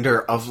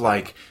reminder of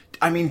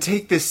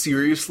take this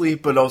seriously,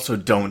 but also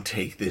don't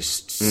take this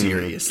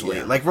seriously.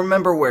 Yeah.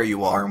 Remember where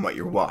you are and what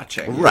you're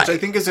watching. Right. Which I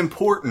think is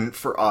important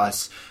for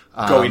us.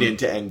 Going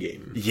into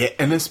Endgame. Yeah,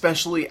 and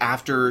especially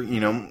after,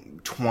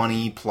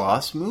 20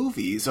 plus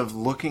movies of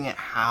looking at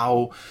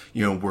how,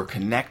 we're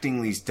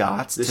connecting these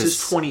dots. This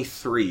is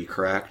 23,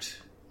 correct?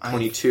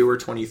 22 or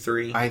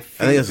 23? I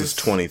think this is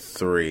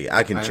 23.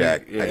 I can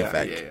check. I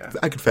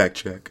can fact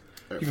check.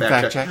 You can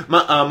fact check.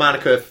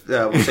 Monica,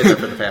 we'll say that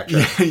for the fact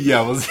check.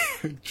 Yeah,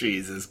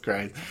 Jesus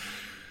Christ.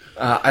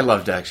 I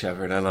love Dak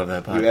Shepard. I love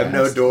that podcast. You have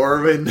no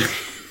door, and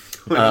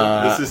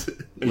this is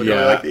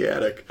like the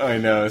attic. I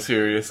know,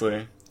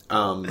 seriously.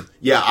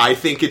 I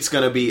think it's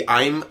going to be...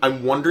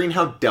 I'm wondering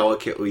how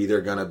delicately they're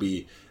going to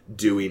be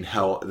doing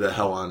the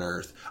Hell on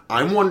Earth.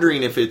 I'm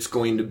wondering if it's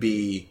going to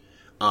be...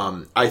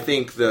 I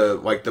think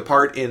the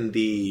part in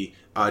the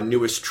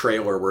newest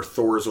trailer where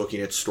Thor's looking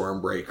at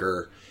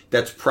Stormbreaker,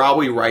 that's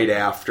probably right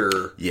after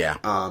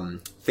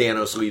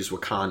Thanos leaves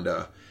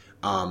Wakanda.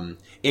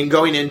 In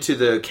going into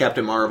the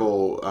Captain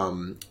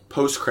Marvel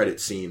post-credit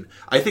scene,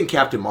 I think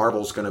Captain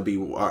Marvel's going to be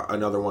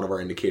another one of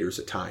our indicators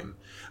of time.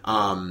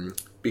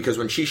 Because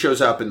when she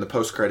shows up in the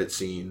post-credit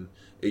scene,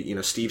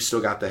 Steve's still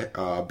got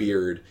the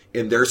beard,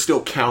 and they're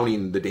still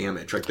counting the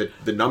damage.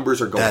 The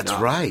numbers are going up. That's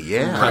right,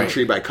 yeah.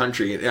 Country by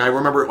country. And I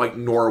remember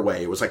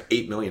Norway, it was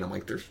 8 million.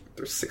 I'm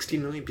there's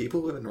 16 million people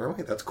live in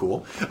Norway? That's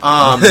cool.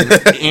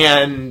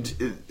 And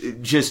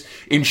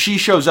she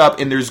shows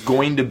up, and there's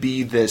going to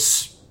be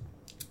this...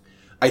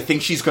 I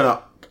think she's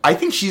gonna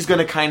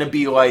kind of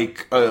be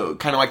like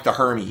the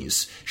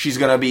Hermes. She's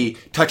gonna be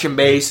touching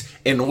base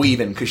and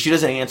leaving because she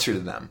doesn't answer to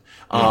them.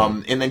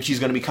 And then she's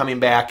gonna be coming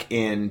back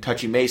and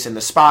touching base. And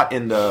the spot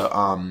in the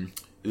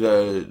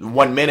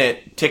 1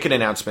 minute ticket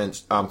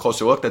announcement,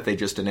 closer look that they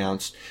just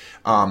announced,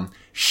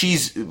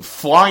 she's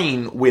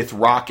flying with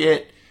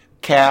Rocket,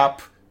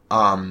 Cap,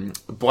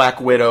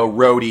 Black Widow,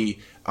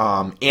 Rhodey,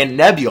 and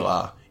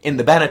Nebula in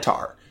the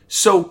Benatar.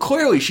 So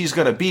clearly she's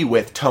going to be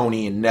with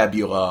Tony and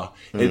Nebula.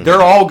 Mm-hmm.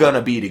 They're all going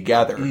to be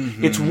together.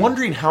 Mm-hmm. It's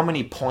wondering how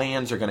many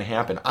plans are going to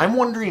happen. I'm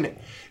wondering,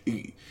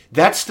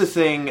 that's the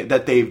thing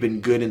that they've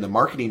been good in the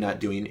marketing not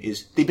doing,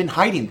 is they've been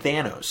hiding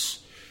Thanos.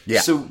 Yeah.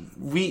 So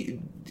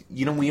we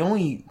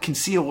only can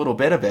see a little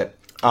bit of it.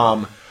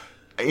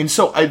 And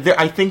so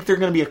I think they're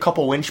going to be a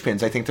couple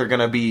linchpins. I think they're going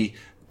to be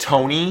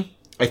Tony.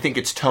 I think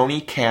it's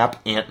Tony,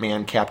 Cap,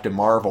 Ant-Man, Captain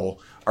Marvel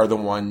are the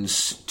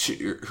ones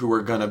who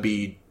are going to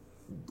be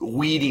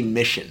leading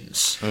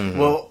missions. Mm-hmm.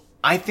 Well,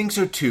 I think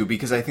so too,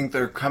 because I think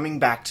they're coming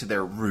back to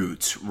their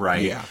roots,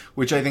 right? Yeah.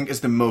 Which I think is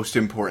the most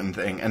important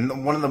thing.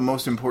 And one of the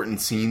most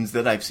important scenes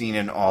that I've seen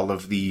in all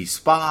of the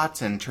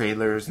spots and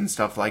trailers and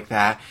stuff like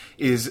that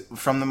is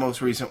from the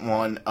most recent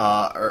one,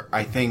 or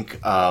I think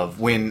of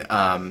when,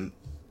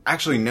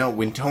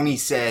 when Tony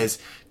says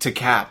to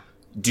Cap,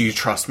 "Do you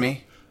trust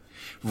me?"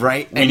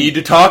 Right? We need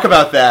to talk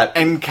about that.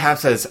 And Cap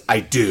says, "I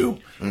do."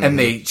 Mm-hmm. And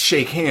they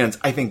shake hands.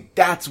 I think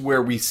that's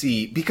where we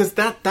see, because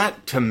that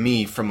to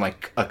me, from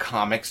like a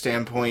comic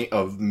standpoint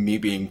of me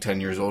being 10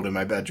 years old in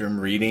my bedroom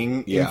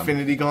reading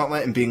Infinity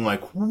Gauntlet and being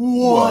like,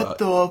 what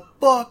the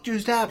fuck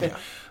just happened?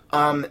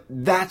 Yeah.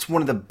 That's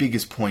one of the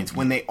biggest points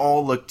when they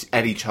all looked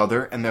at each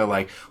other and they're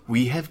like,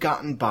 we have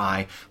gotten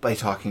by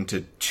talking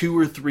to 2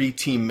 or 3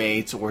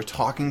 teammates or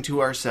talking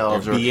to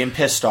ourselves or being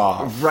pissed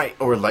off. Right.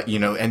 Or like,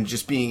 and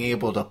just being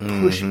able to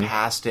push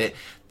past it.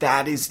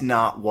 That is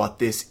not what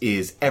this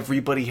is.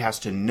 Everybody has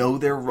to know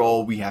their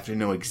role. We have to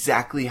know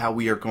exactly how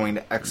we are going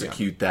to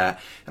execute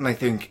that. And I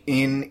think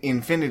in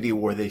Infinity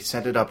War, they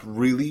set it up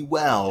really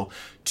well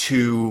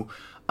to,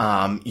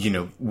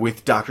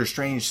 with Doctor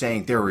Strange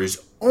saying there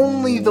is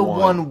only the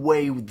one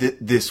way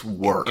that this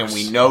works. And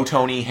we know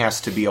Tony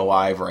has to be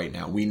alive right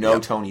now. We know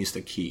Tony's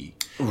the key.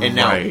 And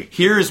now,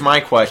 here's my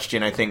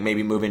question, I think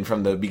maybe moving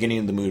from the beginning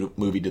of the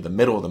movie to the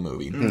middle of the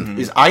movie,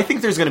 is I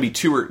think there's going to be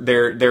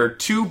there are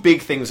 2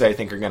 big things that I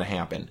think are going to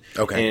happen.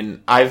 Okay.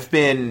 And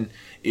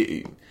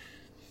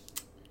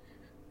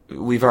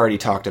we've already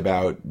talked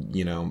about,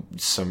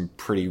 some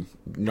pretty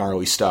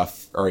gnarly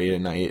stuff already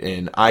tonight,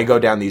 and I go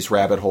down these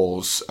rabbit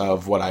holes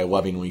of what I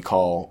lovingly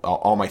call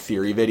all my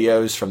theory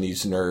videos from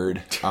these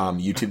nerd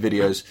YouTube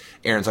videos.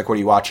 Aaron's like, "What are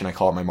you watching?" I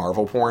call it my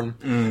Marvel porn.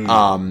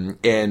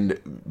 And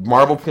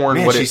Marvel porn...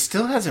 Man, she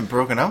still hasn't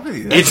broken up with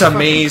you. That's it's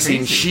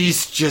amazing.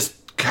 She's just...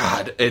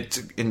 God,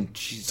 and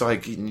she's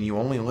like, "You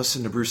only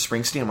listen to Bruce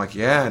Springsteen?" I'm like,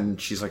 "Yeah."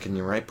 And she's like, "Can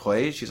you write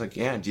plays?" She's like,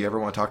 "Yeah." "Do you ever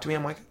want to talk to me?"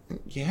 I'm like,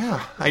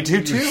 "Yeah, I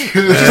do too." She's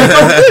like,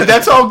 "Oh, good.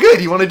 That's all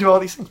good. You want to do all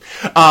these things."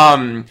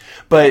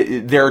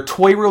 But there are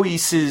toy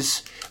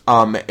releases.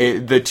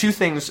 The 2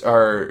 things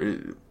are,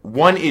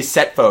 one is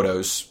set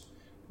photos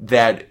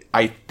that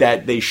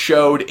they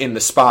showed in the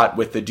spot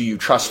with the "Do you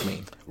trust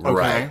me?"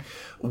 Right.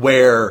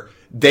 Where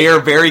they are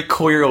very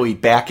clearly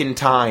back in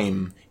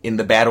time in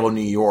the Battle of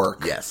New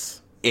York. Yes.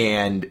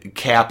 And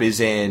Cap is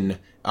in,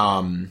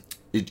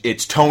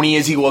 it's Tony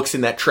as he looks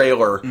in that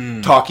trailer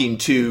talking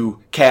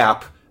to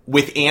Cap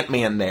with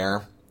Ant-Man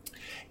there.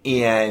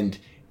 And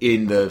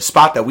in the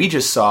spot that we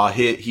just saw,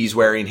 he's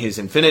wearing his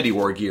Infinity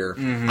War gear.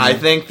 Mm-hmm. I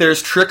think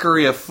there's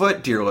trickery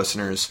afoot, dear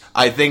listeners.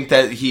 I think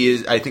that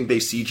I think they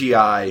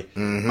CGI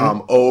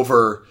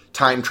over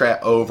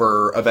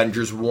over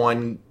Avengers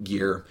 1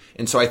 gear.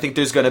 And so I think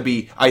there's going to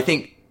be, I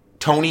think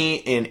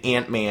Tony and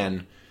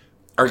Ant-Man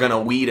are going to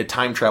lead a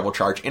time travel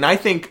charge. And I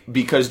think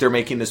because they're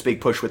making this big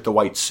push with the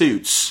white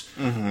suits,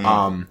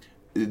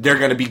 they're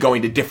going to be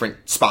going to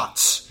different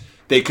spots.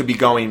 They could be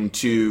going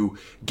to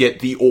get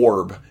the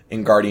orb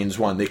in Guardians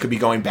 1. They could be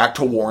going back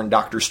to warn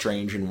Doctor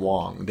Strange and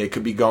Wong. They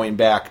could be going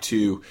back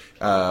to,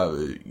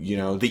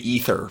 the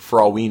ether,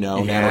 for all we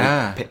know.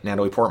 Yeah.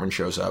 Natalie Portman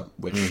shows up,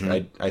 which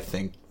I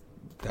think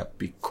that'd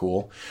be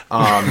cool.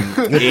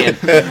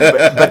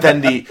 But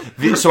then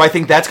so I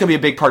think that's going to be a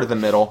big part of the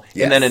middle.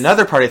 Yes. And then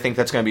another part I think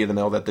that's going to be in the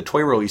middle that the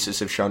toy releases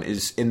have shown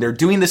is, and they're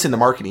doing this in the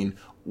marketing,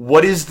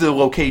 what is the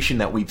location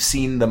that we've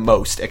seen the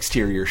most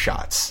exterior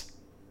shots?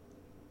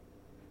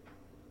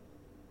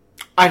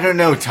 I don't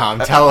know, Tom.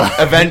 Tell us.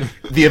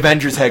 The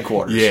Avengers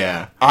headquarters.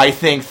 Yeah. I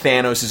think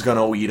Thanos is going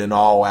to lead an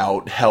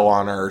all-out hell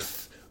on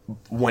earth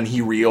when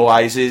he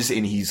realizes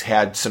and he's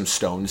had some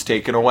stones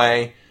taken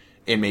away.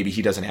 And maybe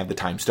he doesn't have the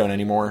time stone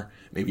anymore.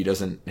 Maybe he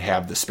doesn't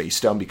have the space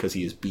stone because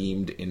he is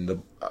beamed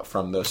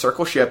from the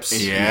circle ships.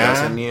 Yeah. He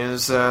doesn't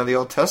use the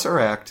old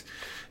Tesseract.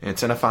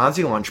 It's in a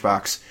Fonzie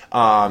lunchbox.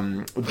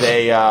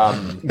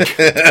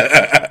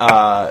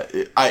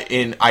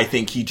 I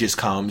think he just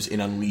comes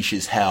and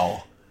unleashes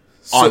hell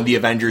on the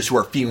Avengers, who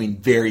are feeling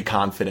very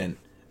confident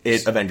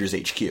at Avengers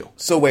HQ.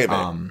 So wait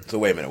a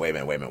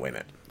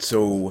minute.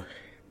 So,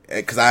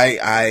 because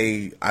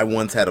I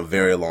once had a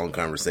very long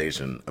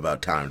conversation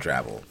about time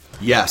travel.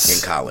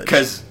 Yes. In college.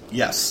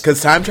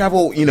 Because time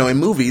travel, in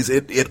movies,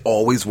 it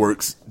always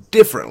works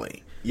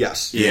differently.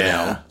 Yes. You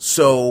know?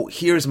 So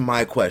here's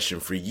my question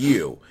for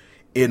you.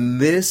 In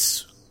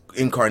this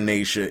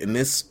incarnation, in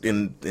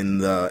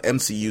the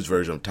MCU's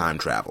version of time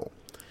travel,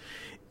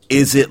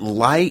 is it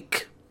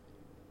like,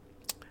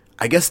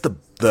 I guess the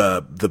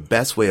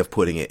best way of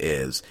putting it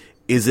is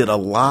it a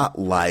lot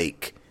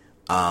like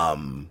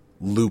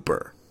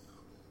Looper?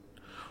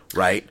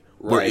 Right?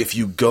 Where if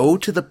you go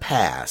to the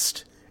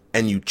past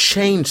and you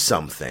change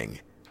something,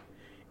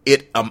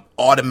 it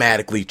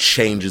automatically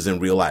changes in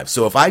real life.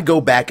 So if I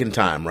go back in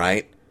time,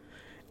 right,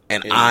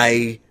 and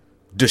I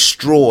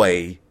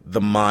destroy the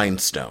Mind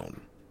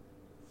Stone,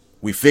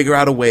 We figure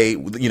out a way,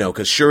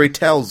 because Shuri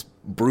tells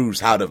Bruce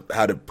how to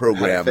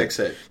program, how to fix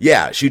it.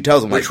 Yeah, she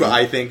tells him, which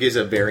I think is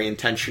a very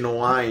intentional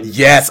line.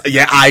 Yes,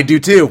 yeah, I do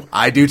too.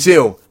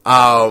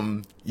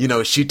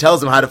 She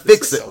tells him how to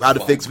fix it, how to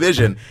fix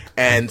Vision,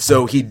 and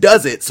so he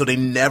does it. So they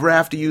never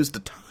have to use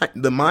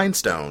the Mind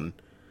Stone.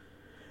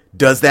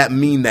 Does that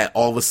mean that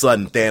all of a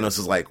sudden Thanos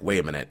is like, wait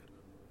a minute?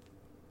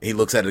 He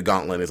looks at the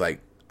gauntlet and is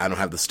like, I don't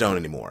have the stone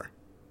anymore.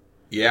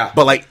 Yeah,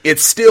 but like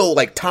it's still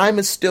like time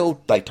is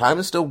still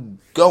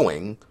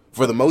going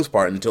for the most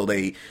part until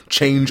they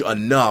change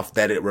enough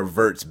that it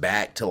reverts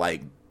back to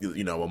like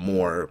a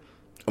more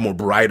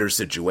brighter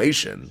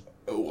situation.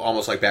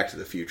 Almost like Back to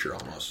the Future,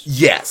 almost.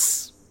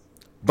 Yes,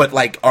 but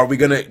like,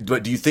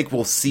 But do you think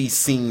we'll see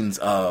scenes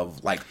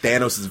of like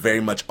Thanos is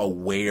very much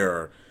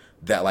aware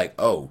that like,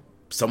 oh,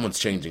 someone's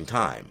changing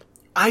time?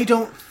 I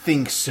don't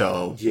think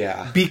so.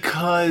 Yeah.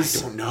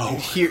 Because... I don't know.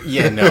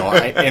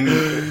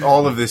 And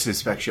all of this is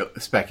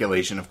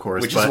speculation, of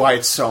course. Which is why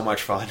it's so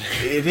much fun.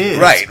 It is.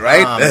 Right?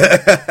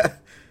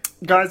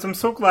 Guys, I'm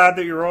so glad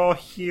that you're all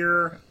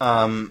here.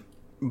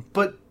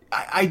 But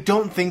I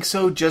don't think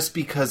so, just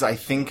because I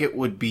think it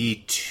would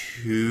be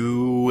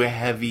too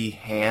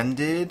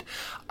heavy-handed.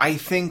 I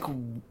think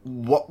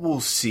what we'll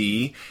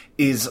see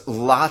is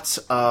lots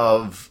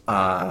of,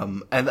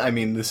 and I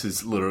mean, this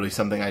is literally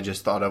something I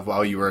just thought of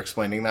while you were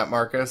explaining that,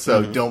 Marcus,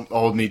 so don't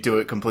hold me to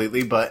it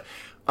completely, but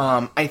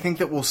I think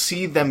that we'll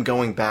see them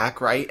going back,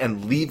 right,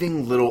 and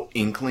leaving little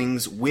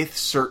inklings with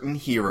certain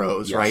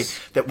heroes,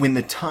 right, that when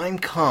the time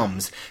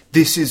comes,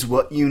 this is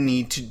what you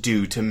need to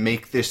do to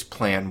make this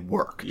plan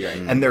work. Yeah.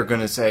 And they're going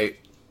to say,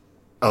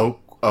 oh,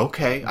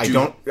 okay,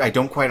 I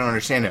don't quite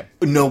understand it.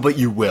 No, but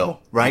you will,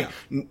 right?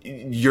 Yeah.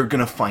 You're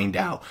gonna find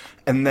out.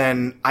 And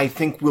then I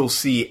think we'll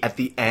see at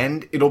the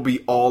end, it'll be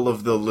all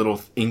of the little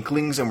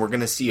inklings, and we're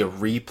gonna see a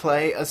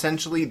replay,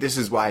 essentially. This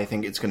is why I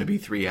think it's gonna be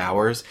 3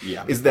 hours.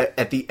 Yeah. Is that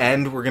at the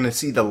end, we're gonna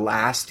see the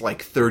last,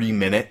 30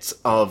 minutes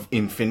of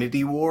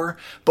Infinity War,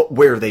 but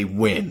where they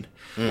win.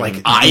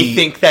 I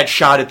think that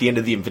shot at the end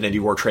of the Infinity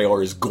War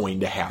trailer is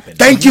going to happen.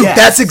 Thank you. Yes.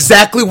 That's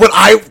exactly what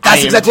I've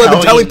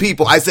been telling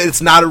people. I said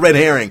it's not a red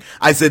herring.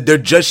 I said they're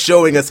just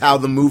showing us how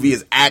the movie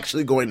is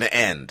actually going to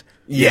end.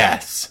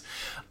 Yes.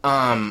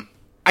 I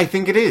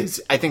think it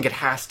is. I think it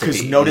has to be.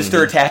 Because notice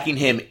they're attacking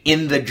him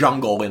in the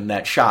jungle in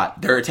that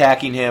shot. They're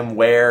attacking him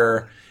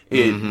where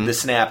the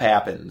snap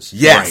happens.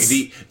 Yes.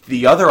 Right.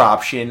 The other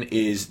option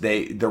is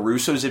the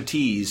Russos have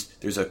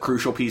teased there's a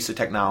crucial piece of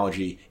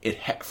technology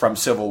from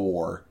Civil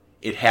War.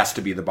 It has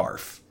to be the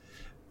BARF.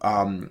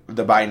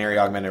 The binary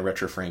augmented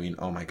retroframing.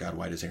 Oh my god,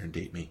 why does Aaron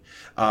date me?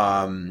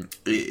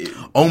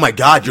 Oh my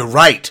god, you're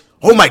right.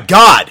 Oh my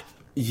god.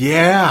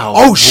 Yeah.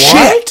 Oh,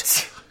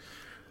 shit.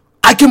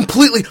 I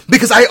completely...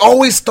 Because I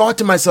always thought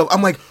to myself,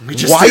 I'm like,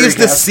 why is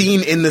this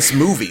scene in this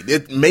movie?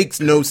 It makes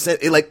no sense.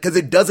 Because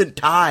it doesn't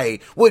tie...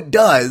 Well, it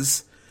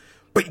does.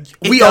 But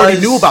we already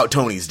knew about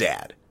Tony's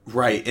dad.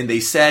 Right, and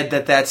they said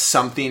that that's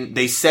something...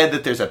 They said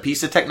that there's a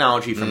piece of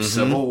technology from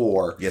Civil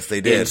War. Yes,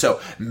 they did. And so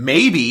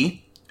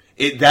maybe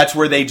that's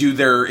where they do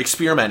their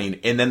experimenting,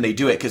 and then they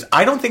do it. Because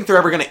I don't think they're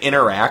ever going to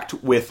interact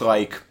with,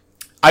 I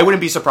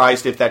wouldn't be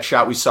surprised if that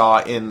shot we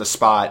saw in the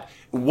spot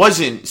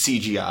wasn't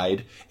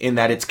CGI'd, in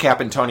that it's Cap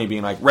and Tony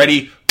being like,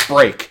 ready,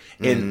 break.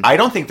 And I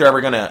don't think they're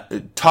ever going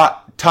to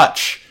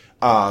touch...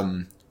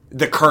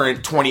 the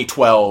current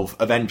 2012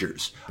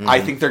 Avengers. I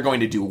think they're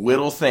going to do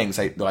little things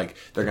they're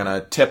going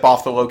to tip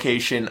off the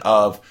location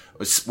of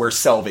where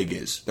Selvig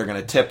is. They're going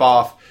to tip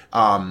off,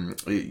 where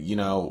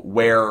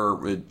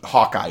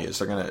Hawkeye is.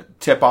 They're going to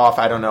tip off.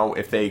 I don't know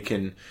if they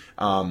can.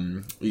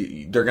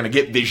 They're going to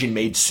get Vision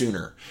made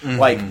sooner.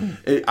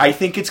 I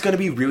think it's going to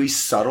be really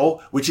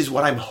subtle, which is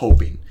what I'm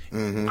hoping.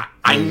 I'm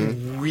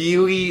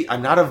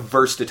not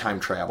averse to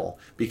time travel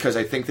because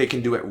I think they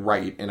can do it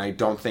right, and I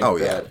don't think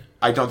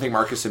I don't think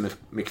Marcus and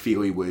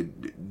McFeely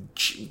would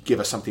give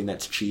us something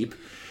that's cheap.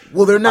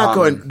 Well, they're not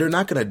going. They're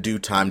not going to do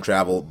time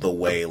travel the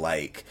way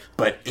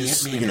But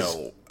DC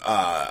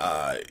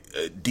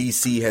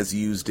has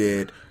used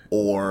it,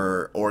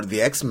 or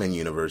the X-Men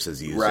universe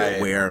has used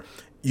it, where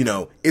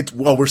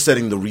we're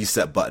setting the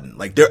reset button.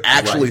 They're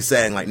actually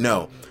saying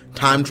no,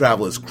 time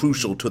travel is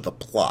crucial to the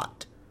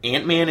plot.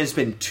 Ant-Man has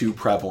been too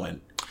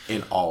prevalent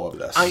in all of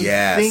this.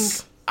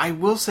 I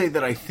will say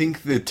that I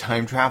think the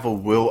time travel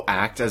will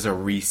act as a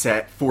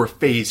reset for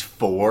Phase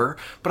 4,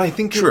 but I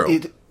think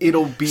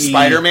it'll be...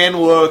 Spider-Man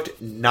looked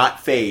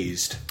not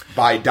phased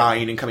by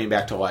dying and coming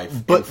back to life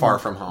in Far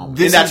From Home.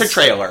 And that's a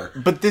trailer.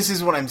 But this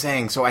is what I'm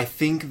saying. So I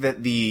think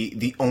that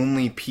the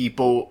only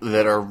people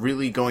that are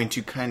really going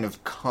to kind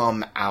of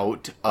come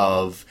out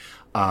of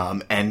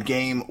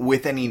Endgame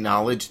with any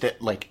knowledge that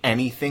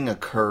anything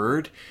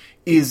occurred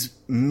is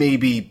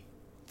maybe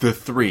the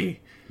 3.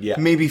 Yeah.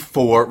 Maybe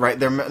 4, right?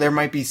 There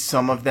might be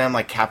some of them,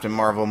 Captain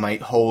Marvel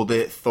might hold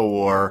it,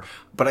 Thor,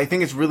 but I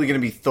think it's really going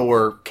to be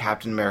Thor,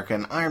 Captain America,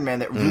 and Iron Man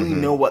that really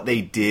know what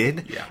they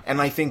did. Yeah. And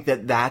I think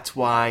that's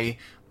why,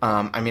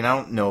 I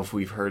don't know if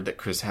we've heard that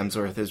Chris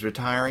Hemsworth is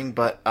retiring,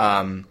 but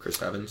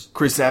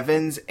Chris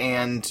Evans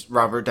and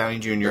Robert Downey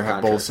Jr.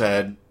 have both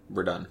said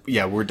we're done.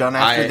 Yeah, we're done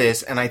after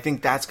this, and I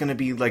think that's going to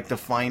be like the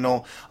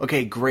final,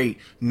 okay, great,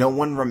 no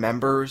one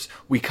remembers,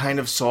 we kind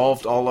of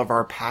solved all of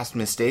our past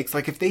mistakes.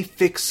 Like, if they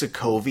fix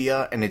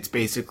Sokovia, and it's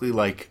basically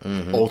like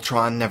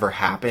Ultron never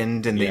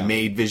happened, and they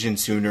made Vision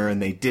sooner,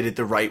 and they did it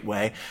the right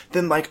way,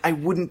 then, like, I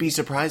wouldn't be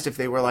surprised if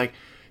they were like,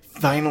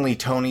 finally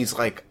Tony's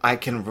like, I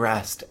can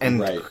rest,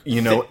 and,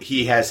 you know...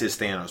 He has his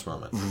Thanos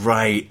moment.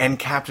 Right, and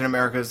Captain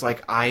America's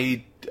like,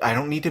 I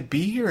don't need to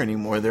be here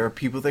anymore. There are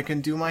people that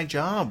can do my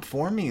job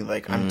for me.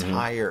 Like, I'm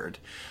tired.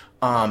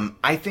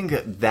 I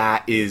think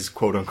that is,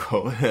 quote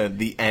unquote,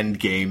 the end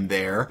game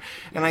there.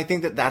 And I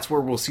think that that's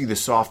where we'll see the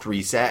soft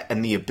reset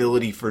and the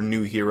ability for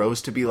new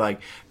heroes to be like,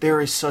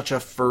 there is such a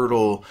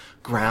fertile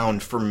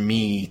ground for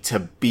me to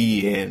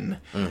be in.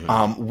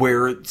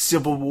 Where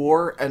Civil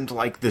War and,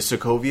 like, the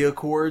Sokovia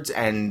Accords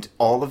and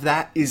all of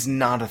that is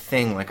not a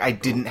thing. Like, I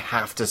didn't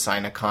have to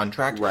sign a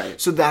contract.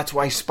 Right. So that's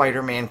why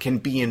Spider-Man can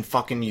be in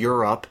fucking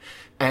Europe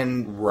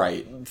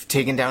and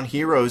taking down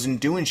heroes and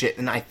doing shit.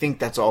 And I think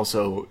that's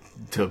also,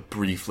 to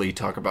briefly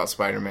talk about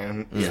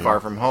Spider-Man Far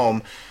From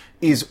Home,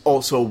 is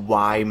also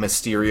why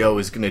Mysterio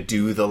is going to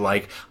do the,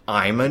 like,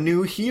 I'm a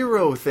new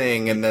hero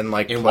thing, and then,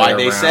 like, and play why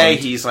they around. say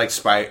he's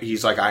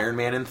like Iron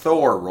Man and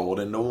Thor rolled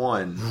into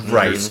one.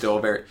 Right. He's still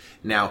very...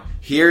 Now,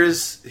 here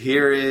is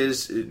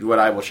what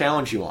I will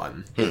challenge you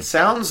on. It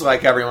sounds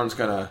like everyone's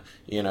going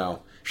to,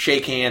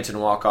 shake hands and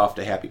walk off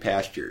to happy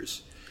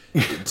pastures.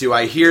 Do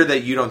I hear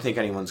that you don't think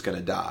anyone's going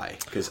to die?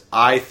 Because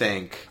I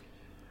think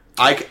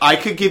I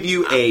could give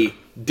you a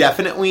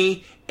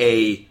definitely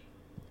a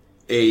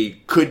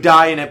could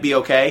die and it be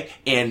okay,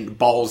 and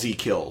ballsy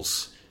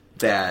kills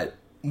that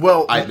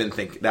I've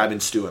been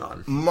stewing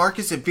on.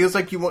 Marcus, it feels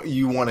like you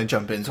want to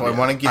jump in, so I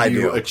want to give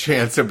you a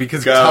chance. So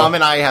because Go. Tom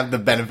and I have the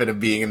benefit of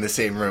being in the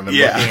same room and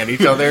looking at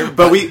each other,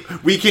 but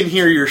we can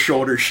hear your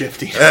shoulders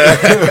shifting.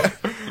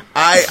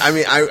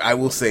 I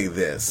will say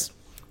this.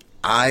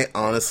 I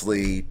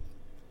honestly,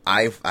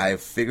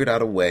 I've figured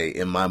out a way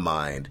in my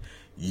mind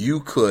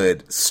you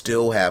could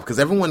still have, because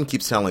everyone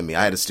keeps telling me,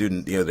 I had a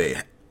student the other day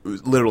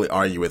literally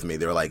argue with me.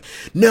 They were like,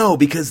 no,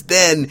 because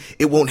then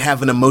it won't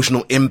have an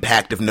emotional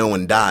impact if no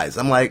one dies.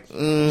 I'm like,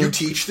 You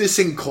teach this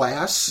in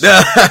class?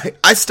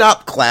 I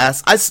stopped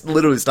class. I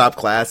literally stopped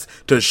class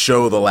to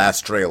show the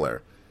last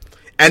trailer.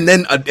 And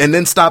then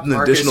stop an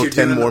additional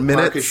 10 more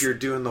minutes. Marcus, you're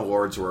doing the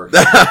Lord's work.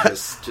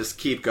 just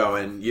keep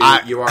going. You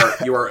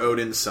are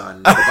Odin's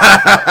son.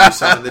 You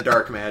summon the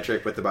dark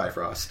magic with the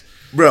Bifrost.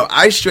 Bro,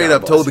 I straight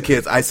up told the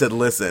kids, I said,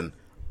 listen,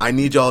 I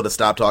need y'all to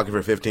stop talking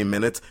for 15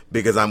 minutes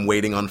because I'm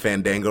waiting on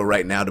Fandango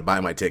right now to buy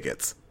my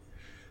tickets.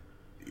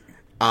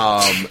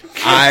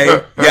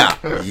 I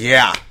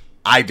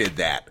did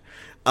that.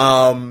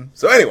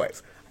 So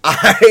anyways,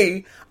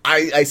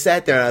 I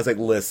sat there and I was like,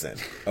 listen,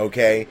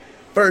 okay,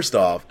 first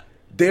off,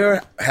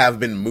 there have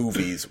been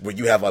movies where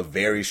you have a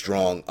very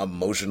strong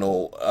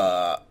emotional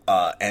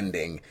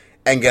ending,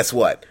 and guess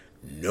what?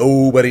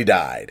 Nobody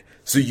died.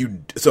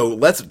 So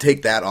let's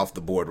take that off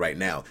the board right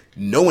now.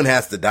 No one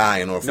has to die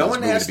in order for this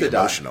movie to be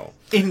emotional.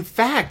 In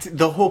fact,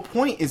 the whole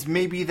point is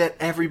maybe that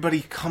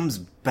everybody comes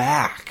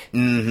back.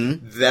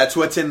 Mm-hmm. That's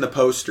what's in the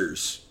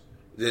posters,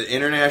 the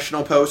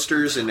international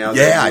posters, and now the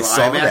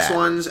IMAX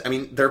ones. I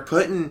mean, they're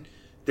putting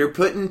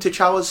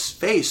T'Challa's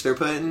face. They're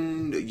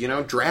putting,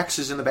 Drax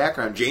is in the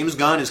background. James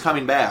Gunn is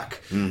coming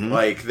back. Mm-hmm.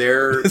 Like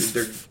they're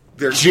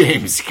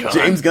James Gunn.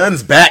 James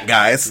Gunn's back,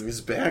 guys. He's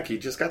back. He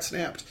just got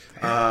snapped.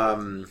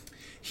 But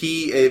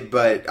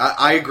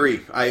I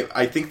agree.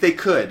 I think they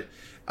could.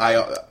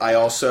 I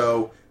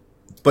also.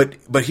 But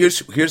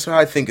here's how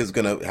I think it's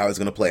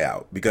gonna play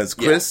out, because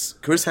Chris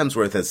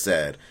Hemsworth has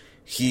said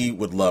he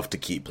would love to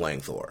keep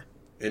playing Thor,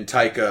 and if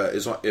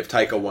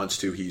Taika wants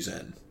to, he's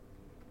in.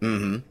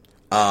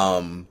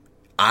 Mm-hmm.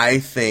 I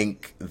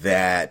think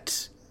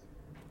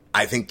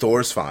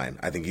Thor's fine.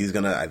 I think he's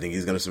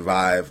gonna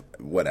survive.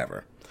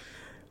 Whatever.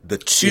 The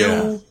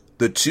two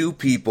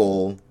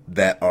people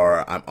that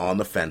I'm on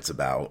the fence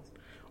about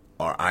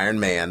are Iron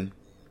Man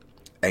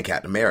and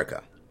Captain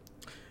America.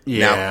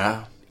 Yeah.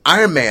 Now,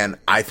 Iron Man,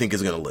 I think,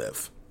 is going to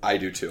live. I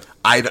do too.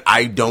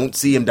 I don't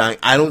see him dying.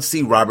 I don't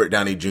see Robert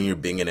Downey Jr.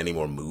 being in any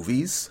more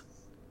movies.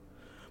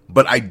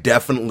 But I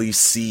definitely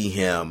see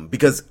him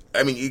because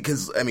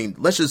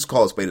let's just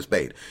call a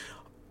spade.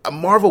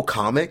 Marvel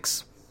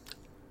Comics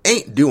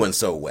ain't doing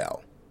so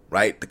well,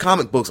 right? The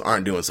comic books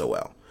aren't doing so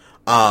well.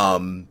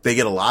 They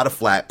get a lot of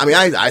flack. I mean,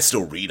 I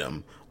still read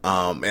them.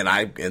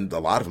 And a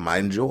lot of them I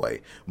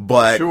enjoy,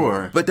 but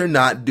they're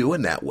not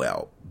doing that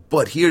well.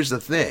 But here's the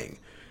thing.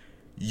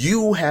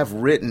 You have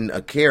written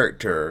a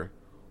character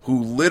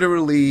who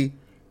literally,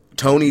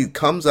 Tony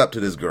comes up to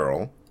this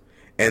girl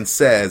and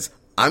says,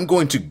 I'm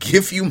going to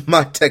give you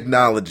my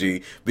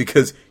technology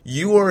because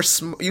you are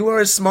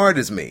as smart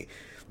as me.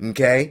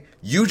 Okay?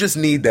 You just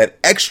need that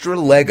extra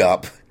leg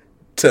up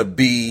to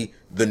be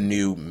the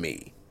new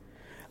me.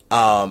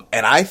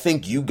 And I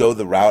think you go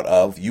the route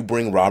of you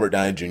bring Robert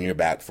Downey Jr.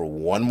 back for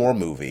one more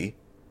movie.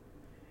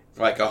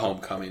 Like a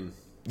Homecoming.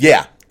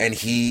 Yeah. And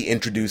he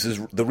introduces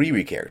the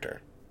Riri character.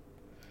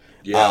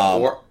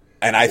 Yeah.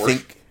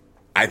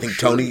 I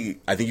think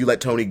you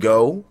let Tony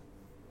go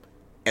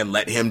and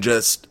let him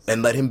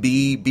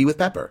be with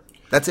Pepper.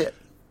 That's it.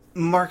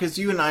 Marcus,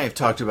 you and I have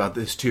talked about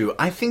this too.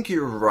 I think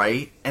you're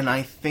right, and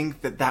I think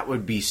that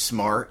would be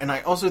smart. And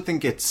I also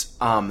think it's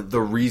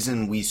the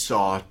reason we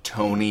saw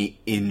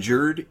Tony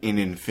injured in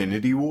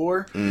Infinity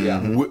War.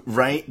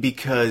 Right?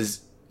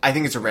 Because I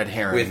think it's a red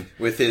herring.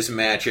 With his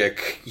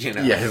magic,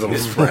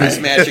 his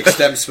magic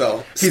stem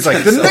spell. He's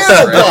like, the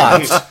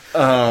nanobots!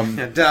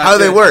 How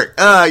do they work?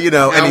 And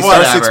he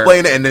starts to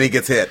explain it, and then he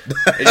gets hit.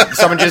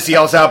 Someone just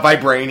yells out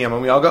vibranium,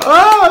 and we all go,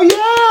 oh, yeah!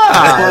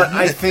 But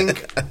I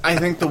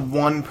think the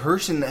one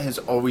person that has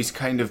always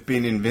kind of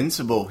been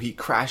invincible, he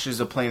crashes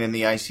a plane in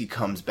the ice, he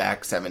comes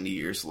back 70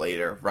 years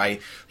later,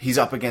 right? He's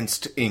up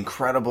against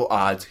incredible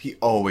odds, he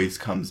always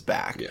comes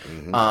back.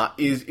 Yeah.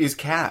 Is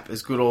Cap,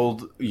 is good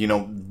old,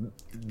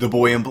 the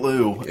boy in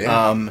blue.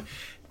 Yeah.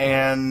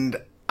 And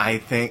I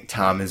think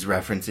Tom is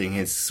referencing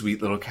his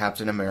sweet little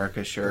Captain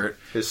America shirt.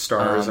 His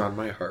stars on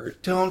my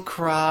heart. Don't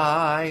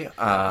cry.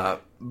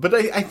 But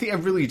I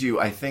really do.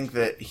 I think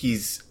that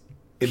he's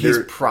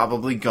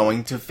probably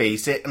going to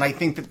face it. And I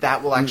think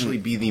that will actually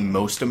be the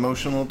most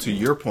emotional, to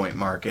your point,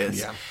 Marcus.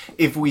 Yeah.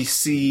 If we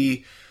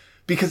see...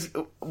 Because,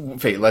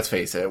 let's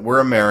face it, we're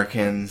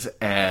Americans,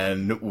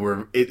 and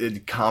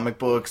comic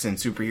books and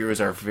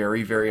superheroes are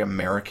very, very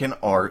American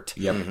art.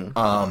 Yep.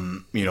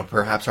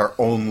 Perhaps our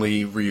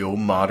only real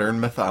modern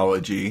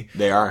mythology.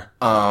 They are.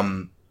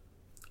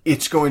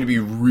 It's going to be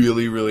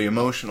really, really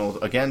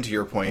emotional, again, to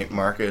your point,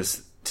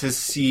 Marcus, to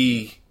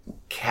see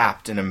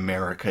Captain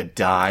America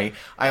die.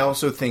 I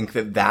also think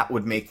that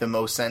would make the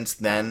most sense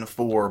then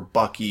for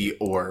Bucky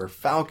or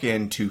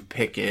Falcon to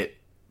pick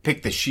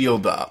the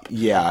shield up.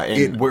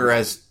 Yeah.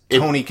 Whereas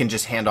Tony can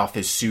just hand off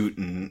his suit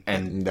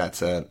and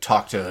that's it.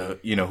 Talk to,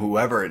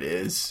 whoever it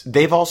is.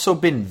 They've also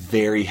been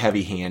very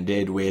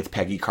heavy-handed with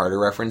Peggy Carter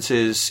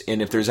references,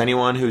 and if there's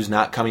anyone who's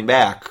not coming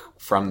back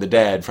from the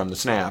dead, from the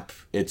snap,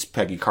 it's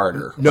Peggy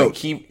Carter. No.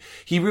 He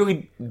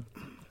really...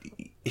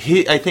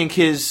 I think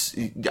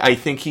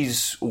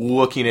he's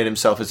looking at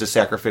himself as a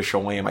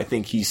sacrificial lamb. I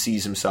think he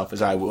sees himself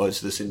as I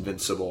was, this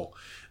invincible,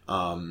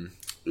 to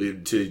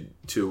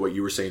what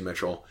you were saying,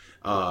 Mitchell.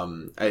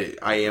 I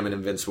am an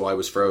invincible. I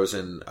was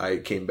frozen. I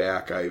came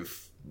back.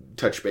 I've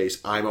touched base.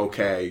 I'm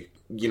okay.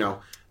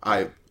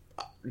 I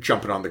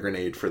jumping on the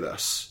grenade for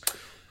this.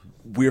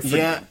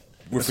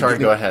 Sorry,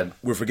 go ahead.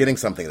 We're forgetting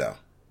something though.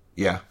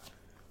 Yeah.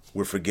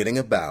 We're forgetting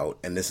about,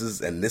 and this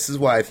is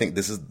why I think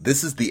this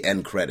is the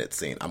end credit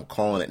scene. I'm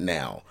calling it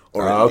now,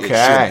 or it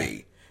should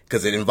be,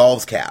 because it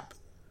involves Cap.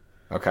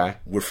 Okay.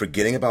 We're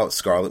forgetting about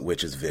Scarlet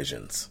Witch's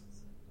visions.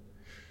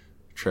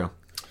 True.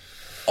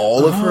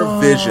 All of her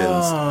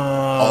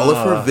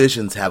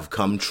visions have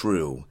come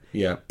true.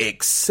 Yeah.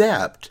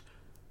 Except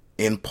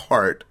in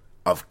part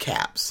of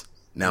Cap's.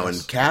 Now, in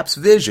Cap's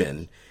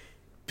vision,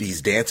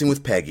 he's dancing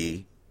with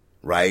Peggy,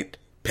 right?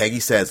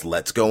 Peggy says,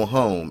 let's go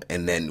home.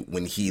 And then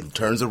when he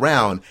turns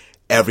around,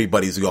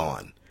 everybody's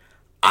gone.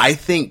 I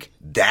think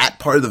that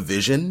part of the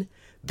vision,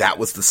 that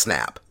was the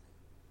snap.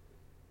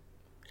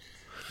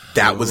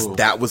 That was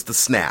the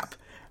snap.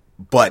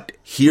 But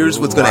here's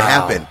what's going to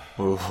happen.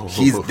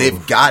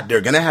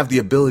 They're going to have the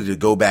ability to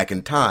go back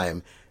in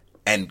time.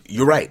 And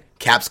you're right.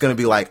 Cap's going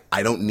to be like,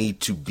 I don't need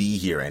to be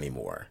here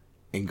anymore.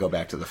 And go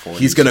back to the 40s.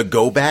 He's going to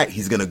go back.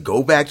 He's going to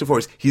go back to the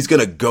 40s. He's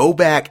going to go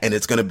back, and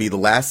it's going to be, the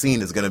last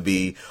scene is going to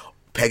be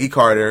Peggy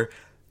Carter.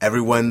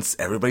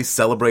 Everybody's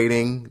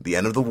celebrating the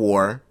end of the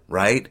war,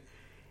 right?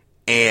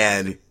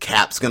 And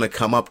Cap's going to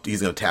come up.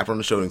 He's going to tap her on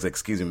the shoulder and say,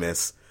 excuse me,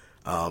 miss.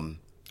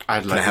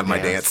 I'd like to have to my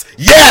dance.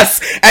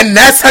 Yes! And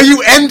that's how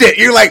you end it.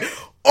 You're like,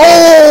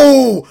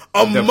 oh!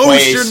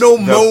 Emotional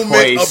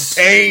moment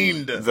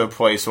obtained. The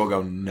place will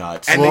go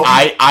nuts. And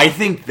I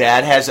think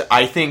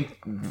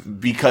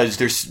because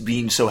they're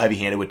being so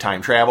heavy-handed with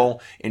time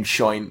travel and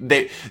showing...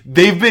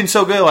 They've been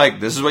so good, like,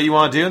 this is what you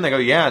want to do? And they go,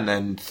 yeah, and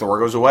then Thor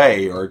goes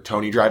away, or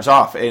Tony drives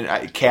off.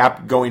 And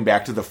Cap going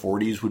back to the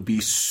 40s would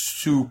be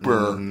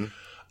super...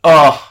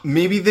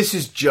 Maybe this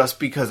is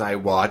just because I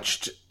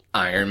watched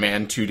Iron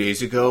Man 2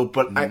 days ago,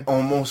 but I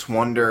almost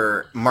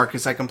wonder,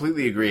 Marcus, I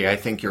completely agree. I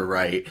think you're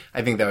right.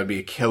 I think that would be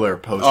a killer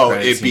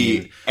post-credit it'd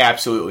scene. be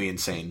absolutely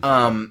insane.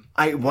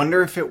 I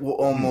wonder if it will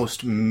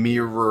almost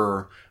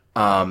mirror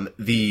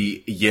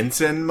the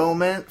Yinsen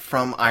moment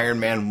from Iron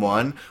Man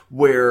 1,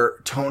 where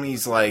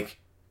Tony's like,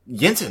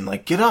 Yinsen,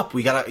 like, get up.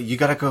 You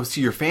gotta go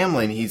see your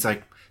family. And he's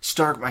like,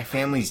 Stark, my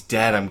family's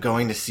dead. I'm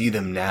going to see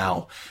them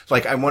now.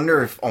 Like, I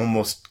wonder if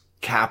almost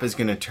Cap is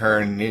going to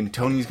turn and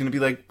Tony's going to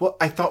be like, well,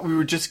 I thought we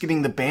were just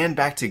getting the band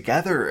back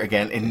together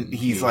again. And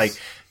he's like,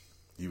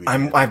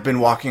 I've been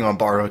walking on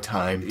borrowed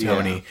time,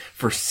 Tony,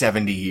 for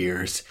 70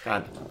 years.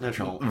 God,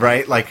 natural.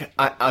 Right? Like,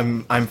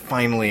 I'm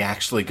finally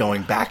actually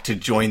going back to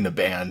join the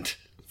band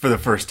for the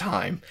first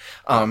time.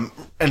 And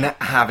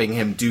having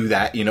him do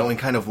that, and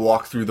kind of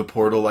walk through the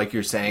portal, like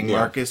you're saying,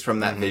 Marcus, from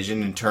that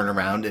vision and turn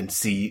around and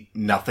see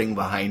nothing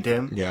behind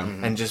him. Yeah.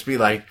 And just be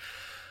like,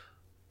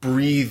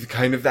 breathe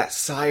kind of that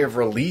sigh of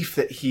relief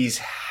that he's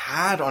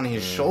had on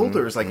his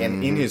shoulders, like,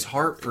 and in his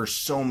heart for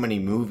so many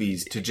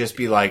movies, to just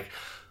be like,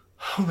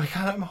 oh my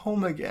God, I'm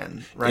home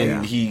again. Right.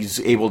 And he's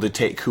able to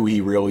take who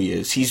he really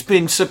is. He's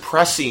been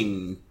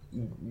suppressing,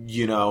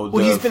 you know,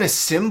 he's been a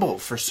symbol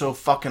for so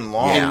fucking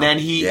long. And then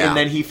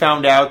he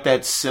found out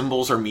that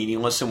symbols are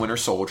meaningless in Winter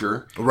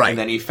Soldier. Right. And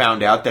then he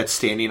found out that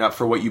standing up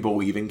for what you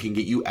believe in can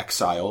get you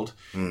exiled.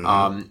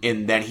 And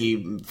then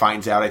he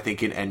finds out, I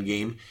think, in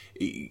Endgame,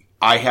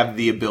 I have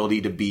the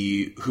ability to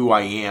be who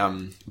I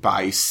am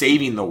by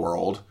saving the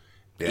world.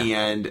 Yeah.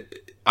 And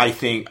I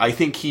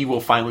think he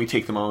will finally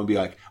take the moment and be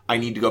like, I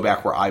need to go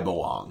back where I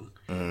belong.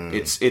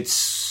 It's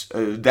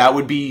that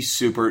would be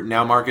super.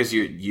 Now, Marcus,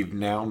 you've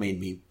now made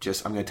me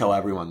I'm going to tell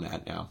everyone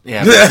that now.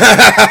 Yeah.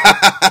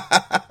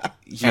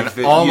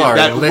 And all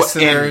our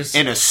listeners.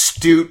 An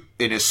astute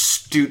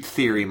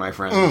theory, my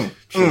friend.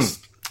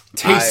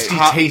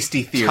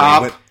 Tasty theory.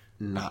 Top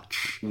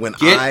notch. When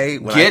I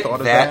thought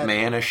of that,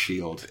 man a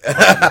shield.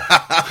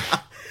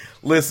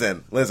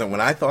 Listen. When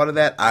I thought of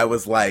that, I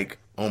was like,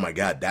 oh my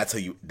God, that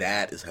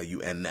is how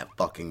you end that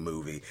fucking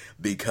movie,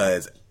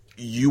 because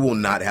you will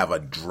not have a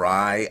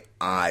dry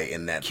eye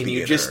in that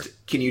theater.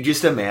 Can you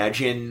just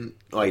imagine,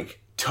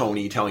 like,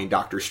 Tony telling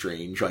Doctor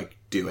Strange, like,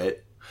 do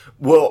it?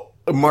 Well,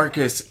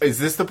 Marcus, is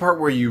this the part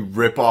where you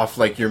rip off,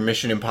 like, your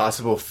Mission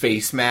Impossible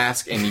face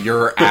mask and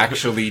you're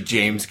actually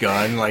James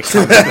Gunn, like,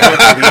 coming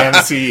back to the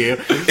MCU?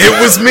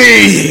 It was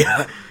me!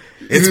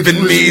 It's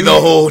been me the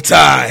whole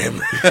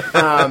time.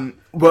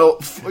 Well,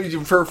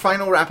 for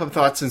final wrap-up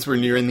thoughts, since we're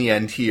nearing the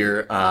end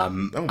here,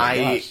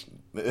 gosh.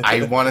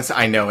 I want to say,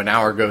 I know, an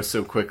hour goes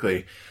so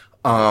quickly.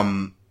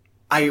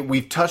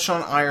 We've touched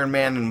on Iron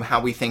Man and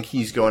how we think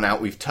he's going out.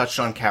 We've touched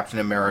on Captain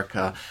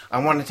America.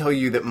 I want to tell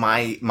you that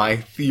my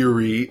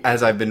theory,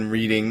 as I've been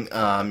reading,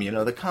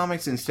 the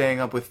comics and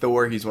staying up with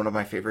Thor, he's one of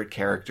my favorite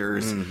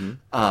characters.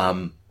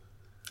 I'm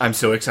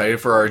so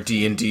excited for our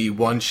D&D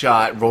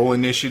one-shot roll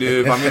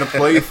initiative. I'm going to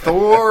play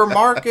Thor,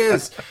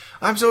 Marcus.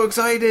 I'm so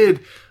excited.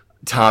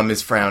 Tom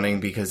is frowning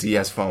because he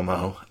has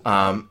FOMO.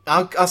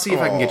 I'll see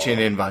if I can get you an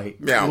invite.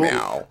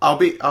 Meow. I'll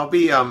be. How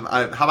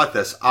about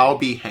this? I'll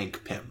be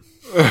Hank Pym.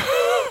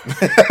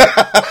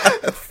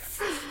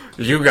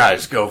 You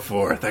guys go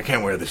forth. I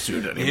can't wear the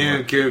suit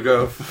anymore. You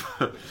go.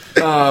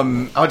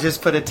 I'll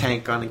just put a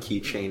tank on a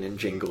keychain and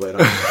jingle it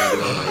on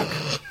the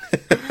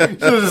mic.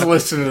 So just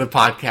listen to the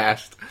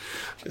podcast.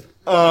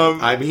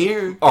 I'm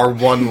here. Our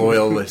one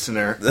loyal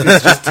listener.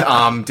 It's just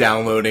Tom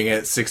downloading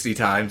it 60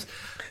 times.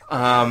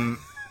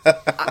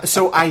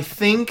 So I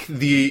think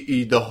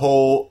the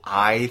whole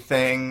eye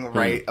thing,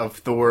 right, of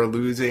Thor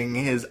losing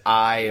his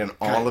eye and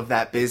all of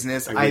that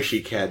business. I wish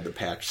he had the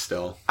patch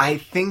still. I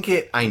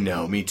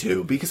know, me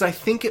too, because I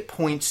think it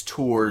points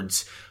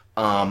towards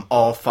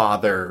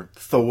All-Father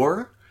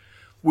Thor,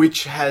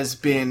 which has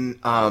been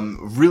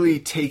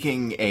really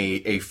taking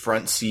a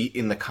front seat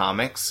in the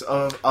comics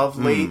of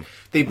late.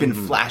 They've been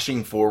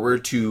flashing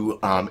forward to,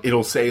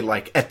 it'll say,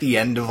 like, at the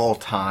end of all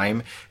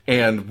time,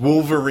 and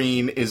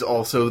Wolverine is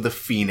also the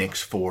Phoenix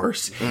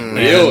Force.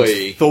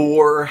 Really? And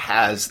Thor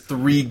has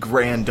 3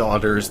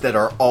 granddaughters that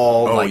are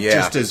all,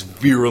 just as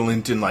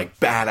virulent and, like,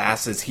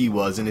 badass as he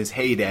was in his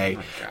heyday.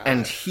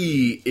 And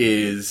he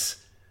is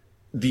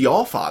the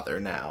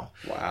All-Father now.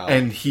 Wow.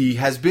 And he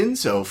has been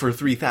so for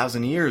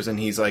 3,000 years, and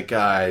he's like,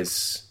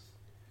 guys,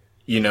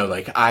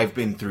 I've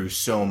been through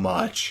so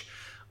much.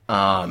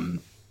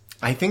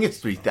 I think it's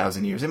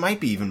 3,000 years. It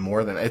might be even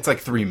more than that. It's like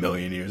 3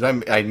 million years.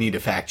 I need to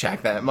fact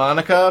check that.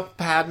 Monica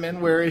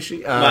Padman, where is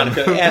she?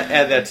 Monica,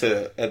 add that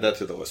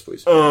to the list,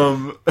 please.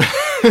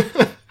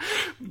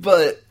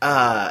 But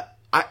I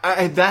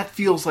that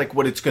feels like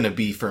what it's going to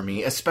be for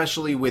me,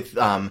 especially with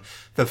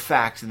the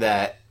fact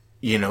that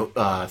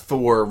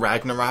Thor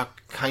Ragnarok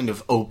kind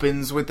of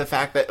opens with the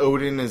fact that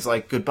Odin is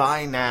like,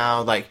 goodbye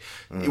now. Like,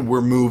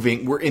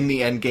 we're in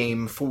the end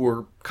game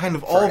for kind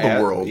of all the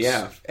worlds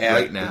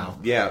right now.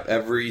 Yeah,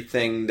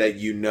 everything that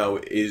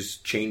is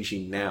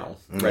changing now,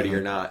 ready or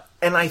not.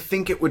 And I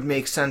think it would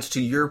make sense,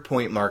 to your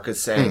point,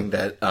 Marcus, saying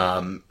that,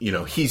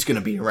 he's going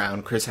to be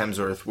around. Chris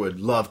Hemsworth would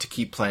love to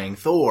keep playing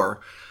Thor.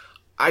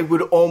 I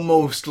would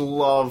almost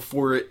love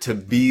for it to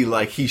be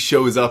like he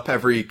shows up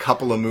every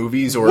couple of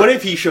movies. Or what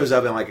if he shows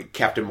up in like a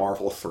Captain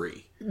Marvel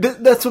 3?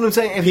 That's what I'm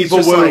saying. And people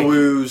will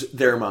lose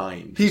their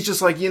mind. He's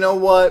just like, you know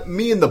what?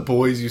 Me and the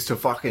boys used to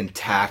fucking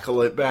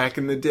tackle it back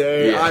in the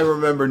day. Yeah. I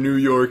remember New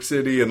York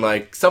City, and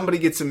like somebody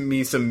gets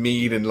me some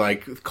meat and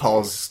like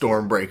calls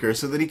Stormbreaker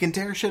so that he can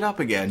tear shit up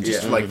again,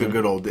 just like the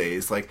good old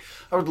days. Like,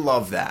 I would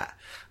love that.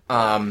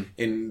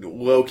 In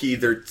Loki,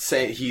 they're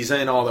saying he's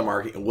in all the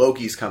marketing.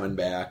 Loki's coming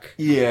back.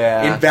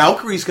 Yeah. And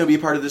Valkyrie's going to be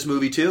a part of this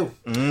movie, too.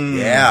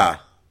 Yeah.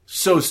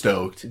 So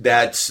stoked.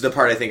 That's the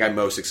part I think I'm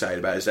most excited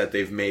about, is that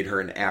they've made her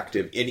an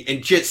active,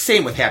 and just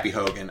same with Happy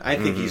Hogan. I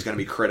think he's going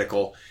to be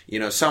critical.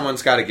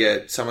 Someone's got to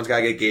get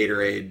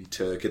Gatorade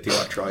to get the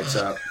electrolytes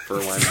up for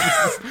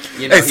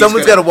when. Hey,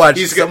 someone's got to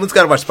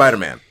watch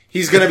Spider-Man.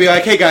 He's going to be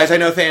like, hey guys, I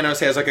know Thanos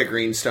has like a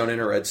green stone and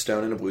a red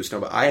stone and a blue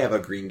stone, but I have a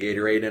green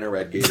Gatorade and a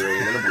red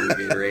Gatorade and a blue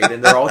Gatorade,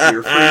 and they're all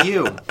here for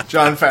you.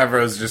 Jon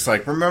Favreau's just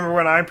like, remember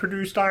when I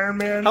produced Iron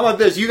Man? How about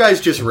this? You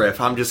guys just riff.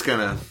 I'm just going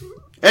to...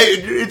 Hey,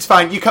 it's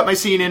fine. You cut my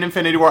scene in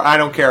Infinity War. I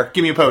don't care.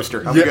 Give me a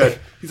poster. I'm good.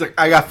 He's like,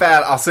 I got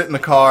fat. I'll sit in the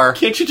car.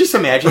 Can't you just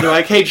imagine? They're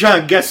like, hey,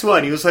 John, guess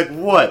what? He was like,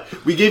 what?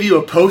 We gave you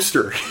a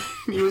poster.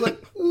 He was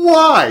like,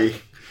 why?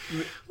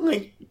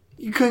 Like,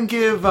 you couldn't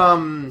give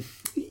M'Baku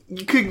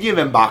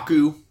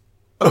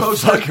a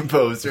fucking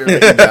poster.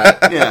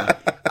 Yeah.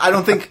 I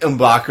don't think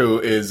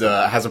M'Baku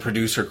has a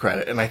producer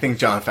credit, and I think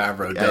Jon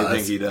Favreau does. I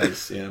think he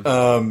does,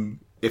 yeah.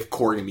 If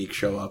Korg and Meek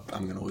show up,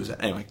 I'm going to lose it.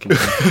 Anyway,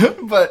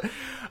 continue. But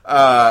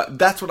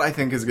that's what I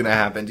think is going to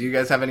happen. Do you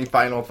guys have any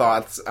final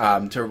thoughts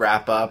to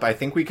wrap up? I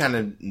think we kind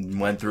of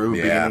went through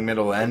beginning,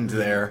 middle, end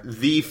there.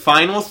 The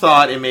final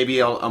thought, and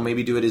maybe I'll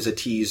maybe do it as a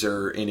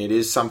teaser, and it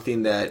is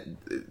something that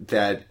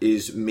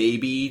is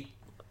maybe,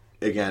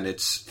 again,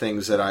 it's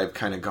things that I've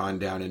kind of gone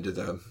down into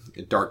the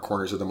dark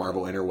corners of the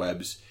Marvel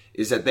interwebs,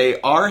 is that they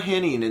are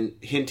hinting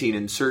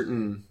in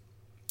certain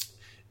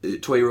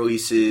toy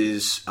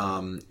releases,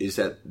 is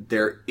that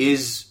there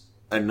is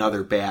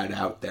another bad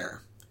out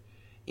there.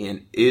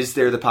 And is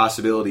there the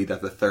possibility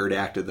that the third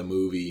act of the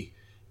movie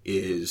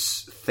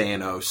is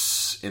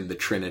Thanos and the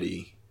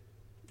Trinity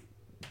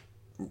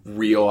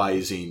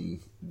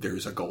realizing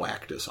there's a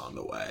Galactus on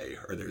the way,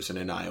 or there's an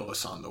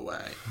Annihilus on the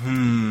way?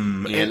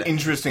 An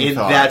interesting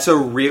thought. That's a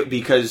real,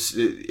 because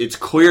it's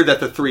clear that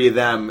the three of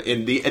them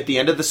at the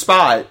end of the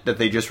spot that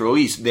they just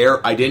released,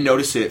 I didn't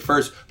notice it at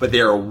first, but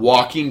they're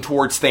walking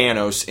towards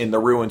Thanos in the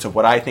ruins of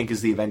what I think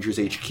is the Avengers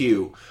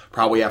HQ,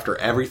 probably after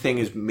everything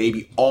is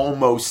maybe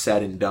almost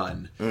said and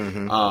done.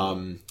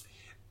 Mm-hmm.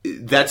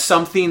 That's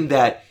something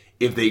that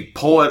if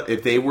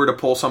they were to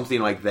pull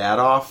something like that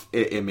off,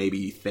 it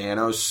maybe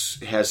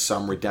Thanos has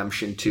some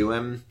redemption to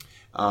him.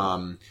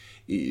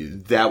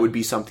 That would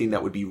be something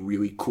that would be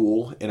really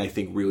cool, and I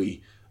think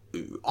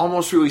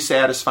almost really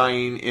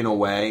satisfying in a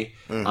way.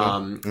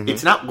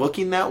 It's not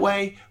looking that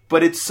way,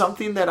 but it's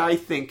something that I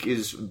think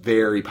is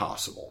very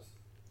possible.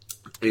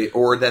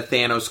 Or that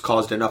Thanos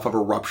caused enough of a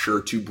rupture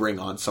to bring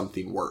on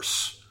something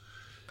worse,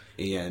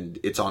 and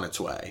it's on its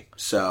way.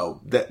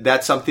 So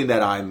that's something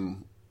that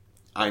I'm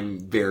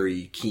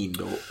very keen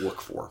to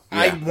look for.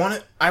 Yeah.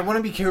 I want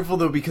to be careful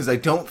though, because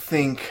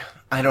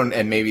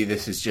and maybe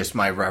this is just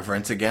my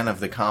reverence again of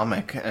the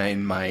comic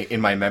in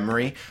my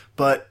memory,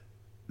 but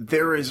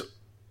there is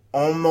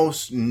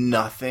almost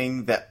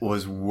nothing that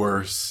was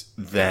worse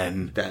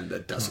than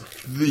the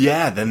dusting.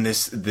 Yeah, than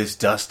this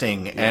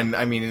dusting. Yeah. And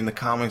I mean, in the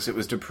comics, it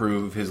was to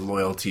prove his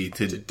loyalty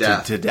to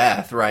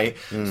death, right?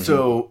 Mm-hmm.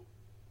 So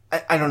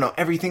I don't know,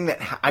 everything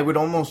that I would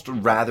almost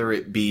rather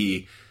it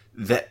be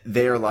that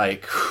they're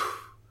like,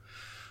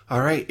 all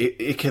right,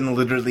 it can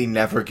literally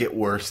never get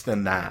worse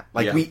than that.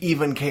 Like, we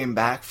even came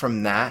back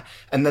from that,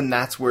 and then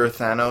that's where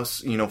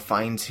Thanos,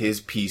 finds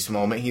his peace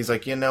moment. He's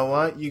like, you know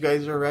what? You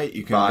guys are right.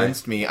 You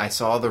convinced me. I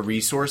saw the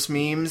resource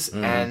memes,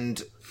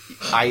 and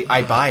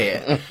I buy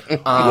it.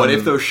 What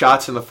if those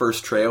shots in the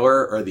first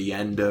trailer are the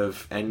end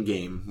of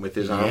Endgame with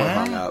his armor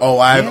hung up? Oh,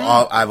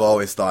 I've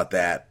always thought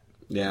that.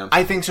 Yeah,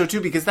 I think so too,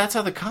 because that's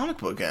how the comic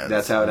book ends.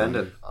 That's how it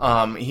ended.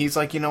 He's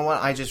like, you know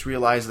what? I just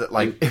realized that,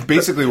 like,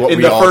 basically what in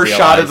we the all first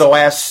realized. shot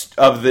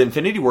of the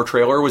Infinity War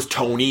trailer was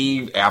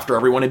Tony after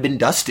everyone had been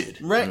dusted.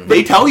 Right.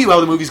 They tell you how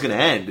the movie's going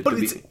to end. But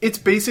it's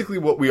basically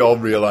what we all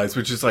realized,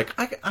 which is like,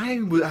 I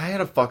had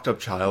a fucked up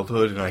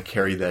childhood and I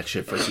carried that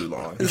shit for too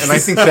long. And I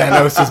think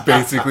Thanos is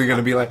basically going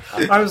to be like,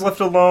 I was left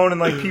alone and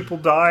like people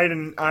died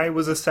and I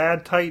was a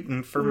sad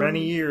Titan for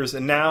many years,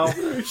 and now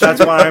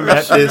that's why I'm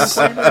at this.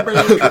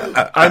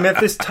 I'm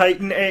at this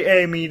Titan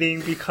AA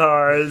meeting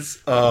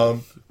because.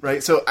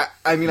 Right, so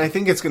I mean, I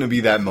think it's going to be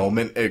that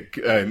moment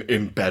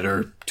in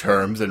better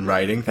terms in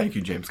writing. Thank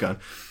you, James Gunn.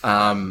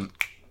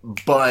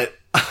 But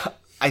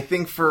I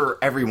think for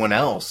everyone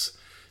else,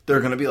 they're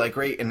going to be like,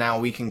 great, and now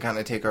we can kind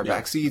of take our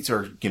back seats,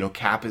 or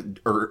Cap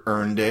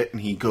earned it,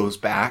 and he goes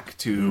back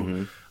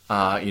to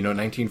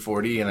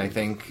 1940, and I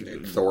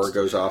think Thor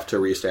goes off to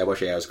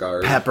reestablish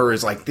Asgard. Pepper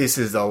is like, this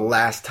is the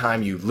last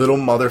time, you little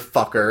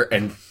motherfucker,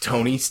 and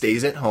Tony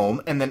stays at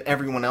home, and then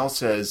everyone else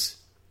says,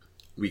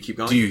 we keep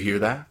going. Do you hear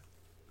that?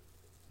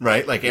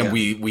 Right, like, and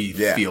we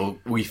feel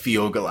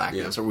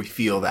Galactus, or we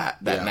feel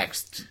that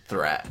next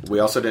threat. We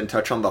also didn't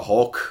touch on the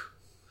Hulk.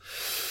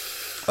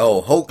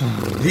 Oh, Hulk!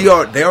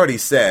 They already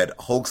said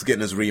Hulk's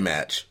getting his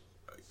rematch.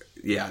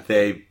 Yeah,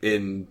 he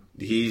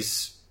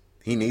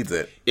needs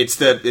it. It's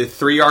the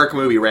 3-arc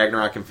movie,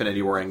 Ragnarok,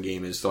 Infinity War,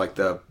 Endgame is like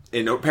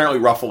and apparently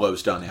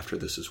Ruffalo's done after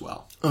this as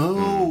well.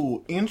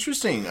 Oh,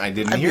 interesting! I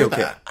didn't hear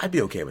that. I'd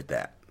be okay with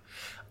that.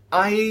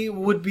 I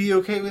would be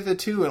okay with it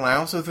too, and I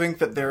also think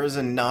that there is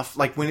enough,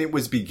 like when it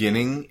was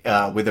beginning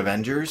with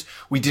Avengers,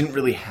 we didn't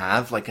really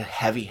have like a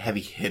heavy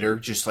hitter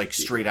just like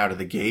straight out of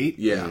the gate,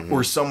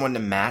 or someone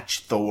to match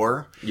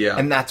Thor,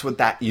 and that's what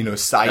that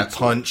side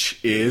punch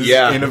is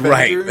in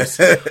Avengers.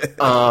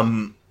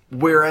 Right.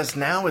 Whereas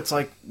now it's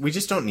like we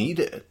just don't need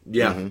it.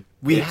 Yeah,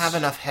 we have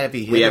enough heavy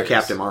hitters. We have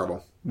Captain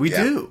Marvel. We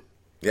do.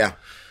 Yeah.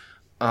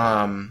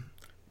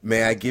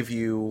 May I give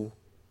you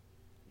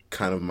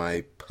kind of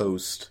my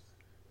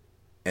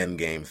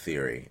post-Endgame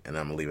theory, and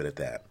I'm going to leave it at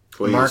that.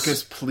 Please.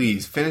 Marcus,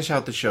 please finish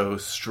out the show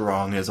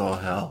strong as all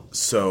hell.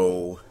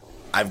 So,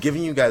 I've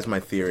given you guys my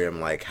theory on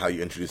like how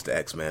you introduced the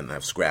X-Men, and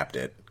I've scrapped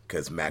it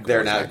because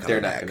they're not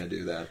going to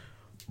do that.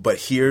 But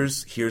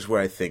here's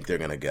where I think they're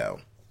going to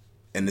go,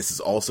 and this is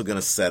also going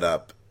to set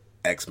up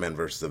X-Men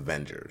versus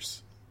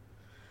Avengers.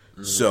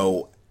 Mm-hmm.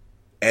 So,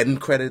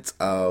 end credits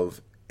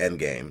of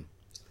Endgame.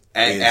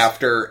 And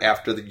after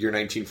your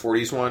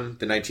 1940s one,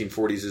 the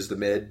 1940s is the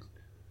mid.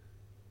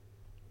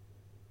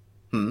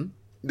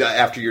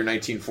 After your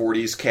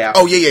 1940s cap.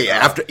 Oh yeah.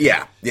 After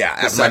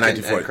my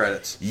 1940s end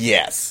credits.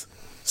 Yes.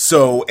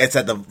 So it's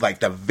at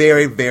the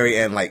very very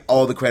end. Like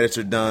all the credits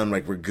are done.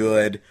 Like we're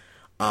good.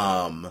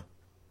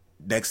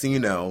 Next thing you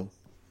know,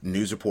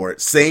 news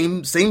report.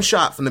 Same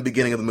shot from the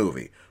beginning of the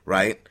movie.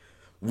 Right.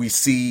 We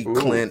see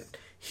Clint.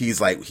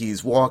 He's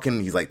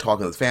walking. He's like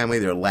talking to his family.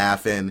 They're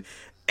laughing.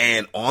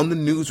 And on the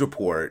news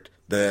report,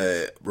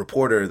 the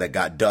reporter that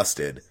got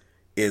dusted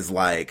is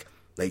like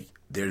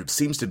there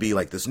seems to be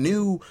like this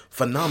new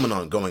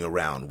phenomenon going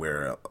around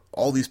where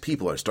all these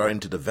people are starting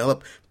to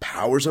develop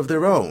powers of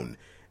their own.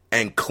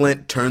 And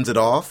Clint turns it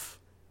off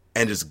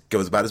and just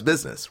goes about his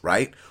business,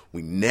 right?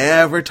 We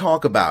never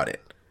talk about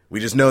it. We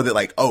just know that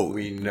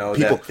we know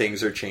that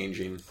things are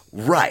changing.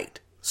 Right.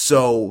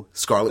 So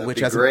Scarlet Witch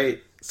has a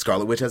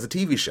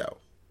TV show.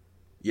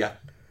 Yeah.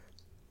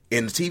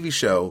 In the TV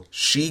show,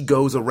 she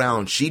goes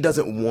around. She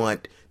doesn't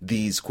want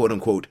these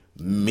quote-unquote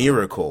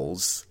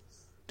miracles,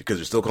 because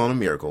they're still calling them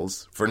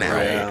miracles for now.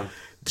 Right. Yeah.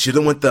 She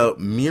doesn't want the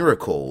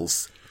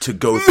miracles to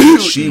go through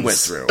what she went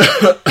through.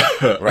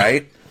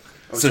 Right?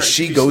 So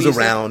she goes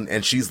around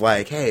and she's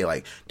like, hey,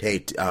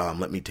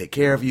 let me take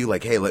care of you.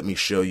 Like, hey, let me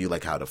show you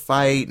like how to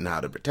fight and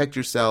how to protect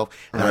yourself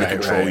and how to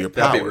control your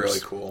powers. That'd be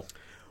really cool.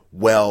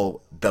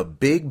 Well, the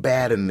big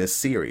bad in this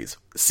series,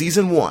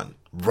 season 1,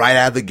 right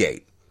out of the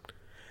gate,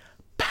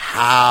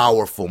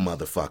 powerful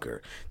motherfucker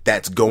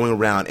that's going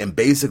around and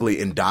basically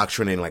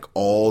indoctrinating like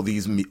all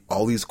these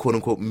quote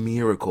unquote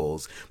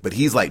miracles. But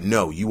he's like,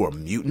 no, you are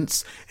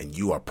mutants and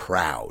you are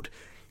proud.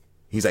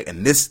 He's like,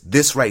 and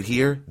this right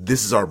here,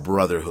 this is our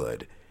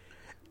brotherhood.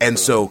 And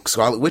so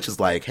Scarlet Witch is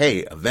like,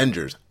 hey,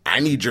 Avengers, I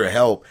need your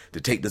help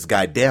to take this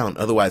guy down.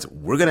 Otherwise,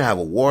 we're going to have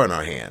a war on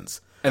our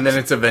hands. And then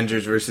it's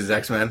Avengers versus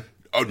X-Men.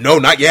 Oh, no,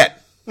 not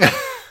yet.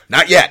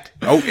 Not yet.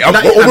 Oh,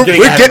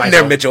 we're getting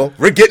there, Mitchell.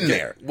 We're getting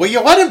there. Will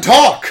you let him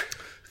talk?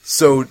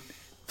 So,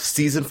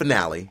 season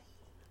finale,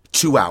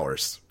 2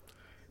 hours.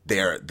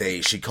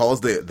 She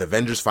calls the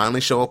Avengers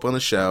finally show up on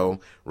the show,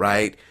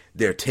 right?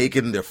 They're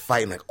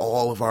fighting like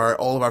all of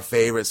our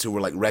favorites who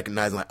were like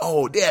recognizing like,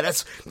 oh yeah,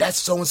 that's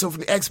so and so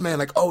from the X-Men.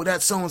 Like, oh,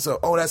 that's so and so.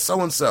 Oh, that's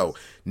so and so.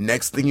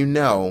 Next thing you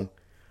know,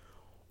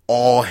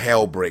 all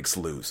hell breaks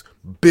loose.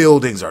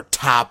 Buildings are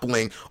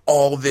toppling.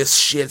 All this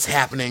shit's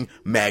happening.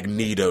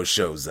 Magneto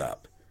shows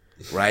up,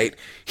 right?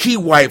 He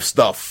wipes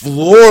the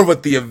floor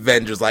with the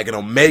Avengers like an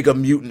Omega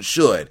mutant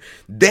should.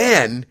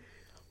 Then,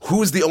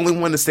 who's the only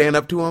one to stand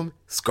up to him?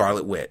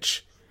 Scarlet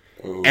Witch.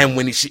 Ooh. And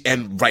when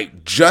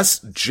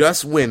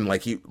just when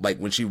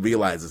when she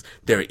realizes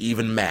they're an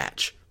even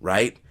match,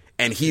 right?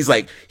 And he's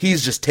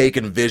just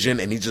taken Vision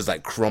and he's just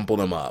like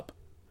crumpled him up.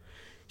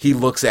 He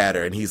looks at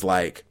her and he's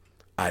like,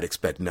 I'd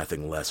expect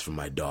nothing less from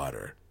my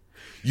daughter.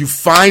 You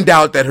find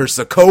out that her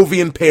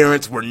Sokovian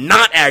parents were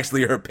not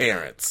actually her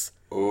parents.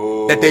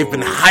 Ooh. That they've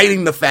been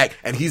hiding the fact,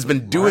 and he's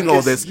been doing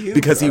all this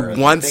because he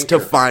wants to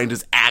find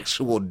his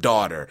actual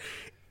daughter.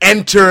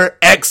 Enter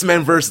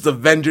X-Men versus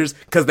Avengers,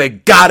 because they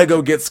gotta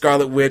go get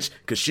Scarlet Witch,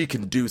 because she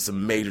can do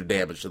some major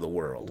damage to the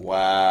world.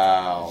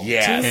 Wow.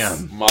 Yes.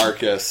 Damn.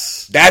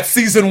 Marcus. That's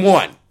season 1.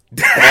 Marcus.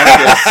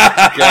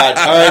 God.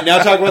 All right,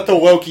 now talk about the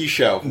Loki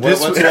show.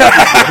 This was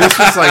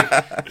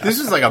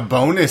like a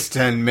bonus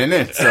 10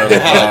 minutes. Of,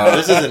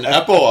 this is an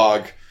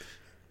epilogue.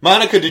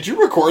 Monica, did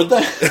you record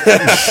that?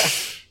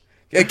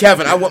 Hey,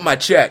 Kevin, I want my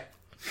check.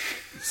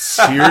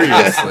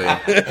 Seriously.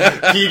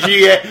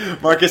 PGA.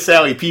 Marcus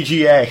Salley,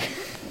 PGA.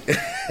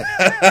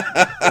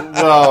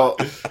 Well,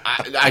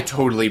 I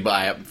totally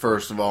buy it,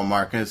 first of all,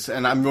 Marcus,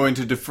 and I'm going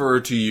to defer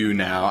to you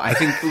now. I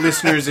think,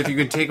 listeners, if you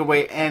can take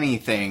away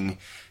anything,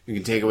 you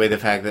can take away the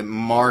fact that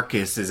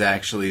Marcus is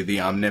actually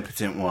the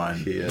omnipotent one.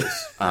 He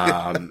is.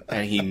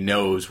 And he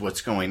knows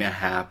what's going to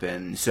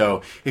happen.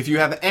 So if you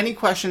have any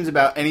questions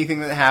about anything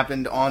that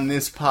happened on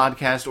this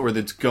podcast or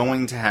that's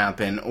going to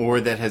happen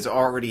or that has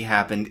already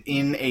happened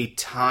in a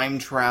time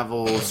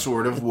travel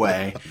sort of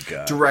way,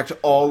 direct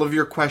all of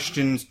your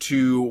questions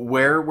to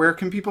where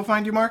can people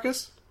find you,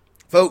 Marcus?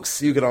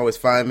 Folks, you can always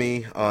find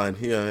me on,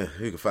 you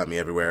can find me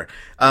everywhere.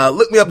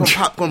 Look me up on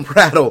Popcorn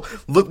Prattle.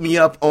 Look me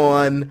up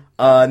on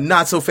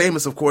Not So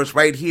Famous, of course,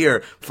 right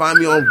here. Find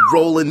me on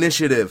Roll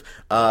Initiative.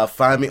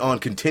 Find me on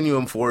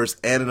Continuum Force.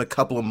 And in a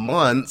couple of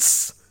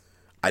months,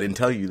 I didn't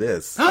tell you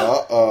this.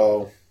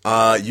 Uh-oh.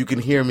 You can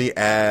hear me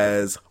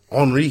as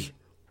Henri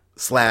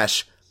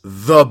 /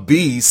 The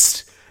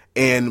Beast.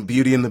 and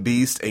Beauty and the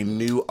Beast, a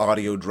new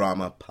audio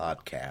drama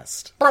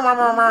podcast.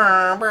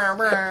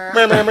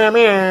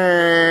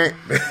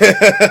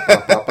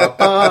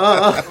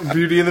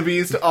 Beauty and the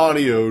Beast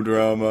audio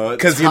drama.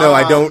 Because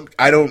I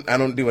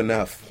don't do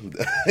enough.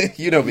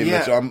 You know me, Yeah.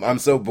 Mitchell. I'm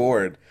so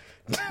bored.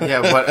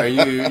 Yeah, what are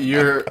you?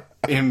 You're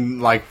in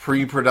like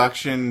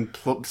pre-production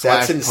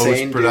slash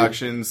insane,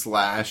 post-production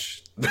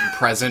slash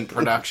present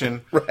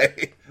production.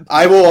 Right.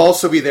 I will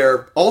also be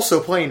there,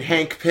 also playing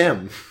Hank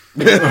Pym.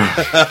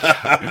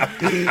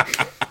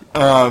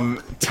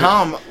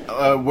 Tom,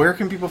 where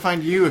can people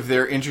find you if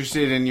they're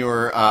interested in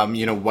your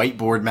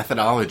whiteboard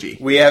methodology?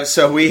 We have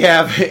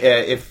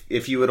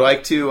if you would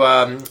like to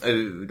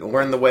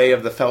learn the way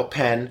of the felt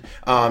pen,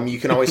 you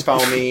can always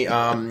follow me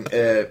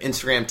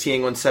Instagram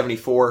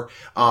T174,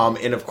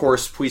 and of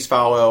course please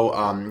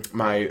follow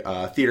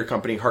my theater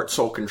company Heart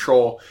Soul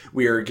Control.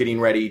 We are getting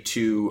ready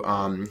to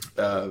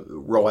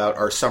roll out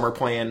our summer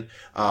plan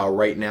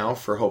right now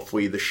for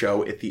hopefully the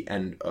show at the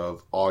end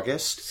of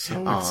August.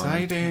 So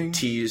exciting.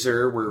 Teaser.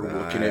 We're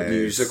looking at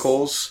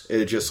musicals,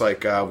 just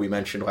like we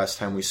mentioned last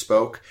time we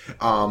spoke,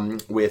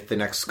 with the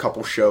next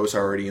couple shows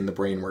already in the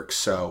brainworks.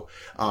 So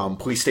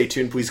please stay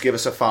tuned. Please give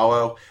us a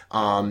follow.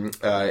 And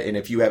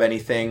if you have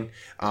anything,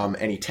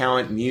 any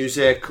talent,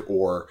 music,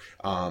 or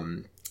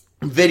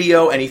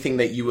video, anything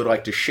that you would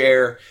like to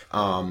share,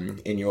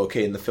 and you're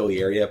located in the Philly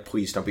area,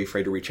 please don't be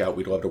afraid to reach out.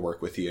 We'd love to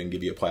work with you and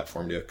give you a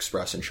platform to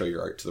express and show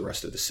your art to the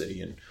rest of the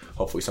city, and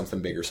hopefully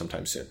something bigger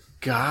sometime soon.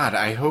 God,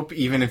 I hope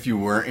even if you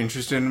weren't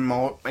interested in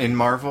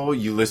Marvel,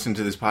 you listened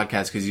to this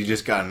podcast because you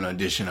just got an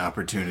audition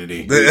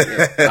opportunity.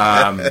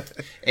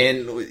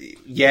 And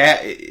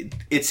yeah,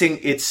 it's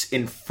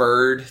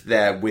inferred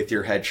that with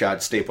your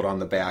headshot stapled on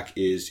the back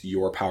is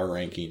your power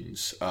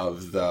rankings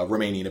of the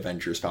remaining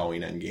Avengers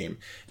following Endgame.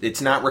 It's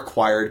not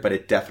required, but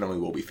it definitely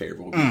will be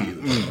favorable to you.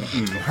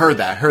 Heard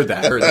that.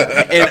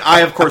 And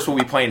I, of course, will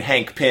be playing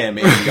Hank Pym.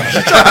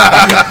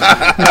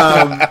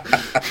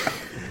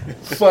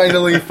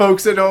 Finally,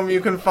 folks at home, you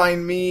can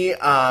find me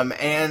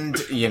and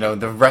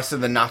the rest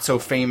of the Not So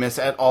Famous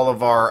at all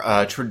of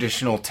our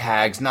traditional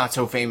tags. Not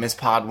So Famous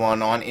Pod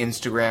 1 on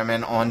Instagram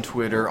and on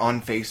Twitter,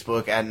 on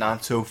Facebook at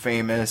Not So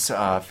Famous.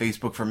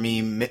 Facebook for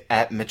me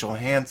at Mitchell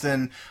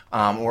Hansen,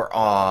 or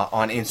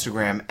on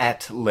Instagram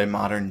at Le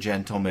Modern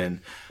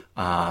Gentleman.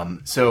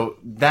 So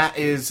that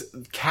is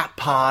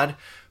CapPod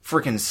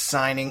freaking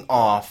signing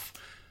off.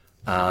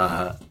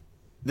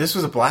 This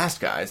was a blast,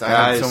 guys. I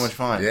had so much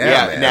fun.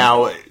 Yeah,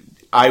 now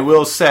I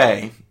will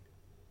say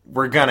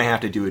we're gonna have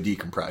to do a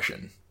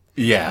decompression.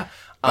 Yeah.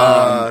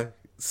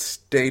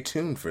 Stay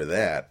tuned for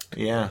that.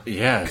 Yeah.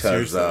 Because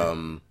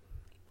Seriously.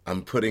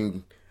 I'm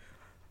putting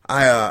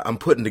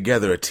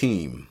together a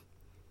team.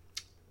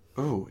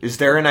 Ooh, is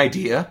there an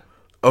idea?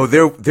 Oh,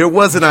 there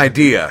was an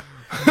idea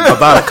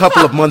about a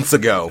couple of months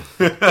ago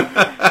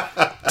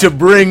to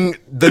bring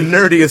the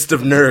nerdiest of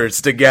nerds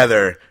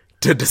together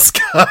to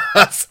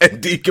discuss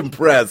and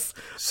decompress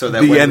So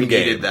that the when we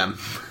Endgame. needed them.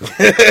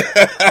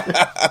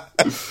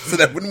 So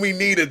that when we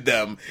needed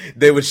them,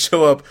 they would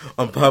show up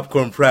on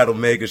Popcorn Prattle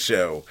Mega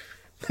Show,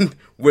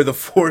 where the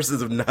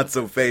forces of Not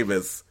So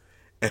Famous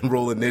and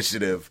Roll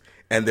Initiative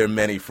and their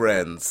many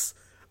friends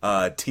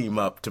team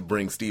up to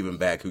bring Steven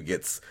back, who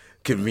gets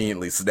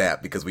conveniently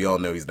snapped because we all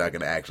know he's not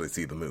going to actually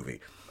see the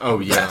movie.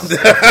 Oh, yes.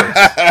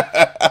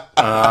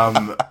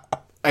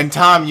 And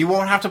Tom, you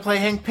won't have to play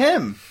Hank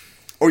Pym.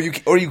 Or you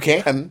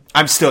can.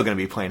 I'm still gonna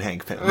be playing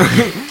Hank Pym.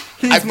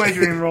 He's my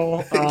dream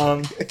role.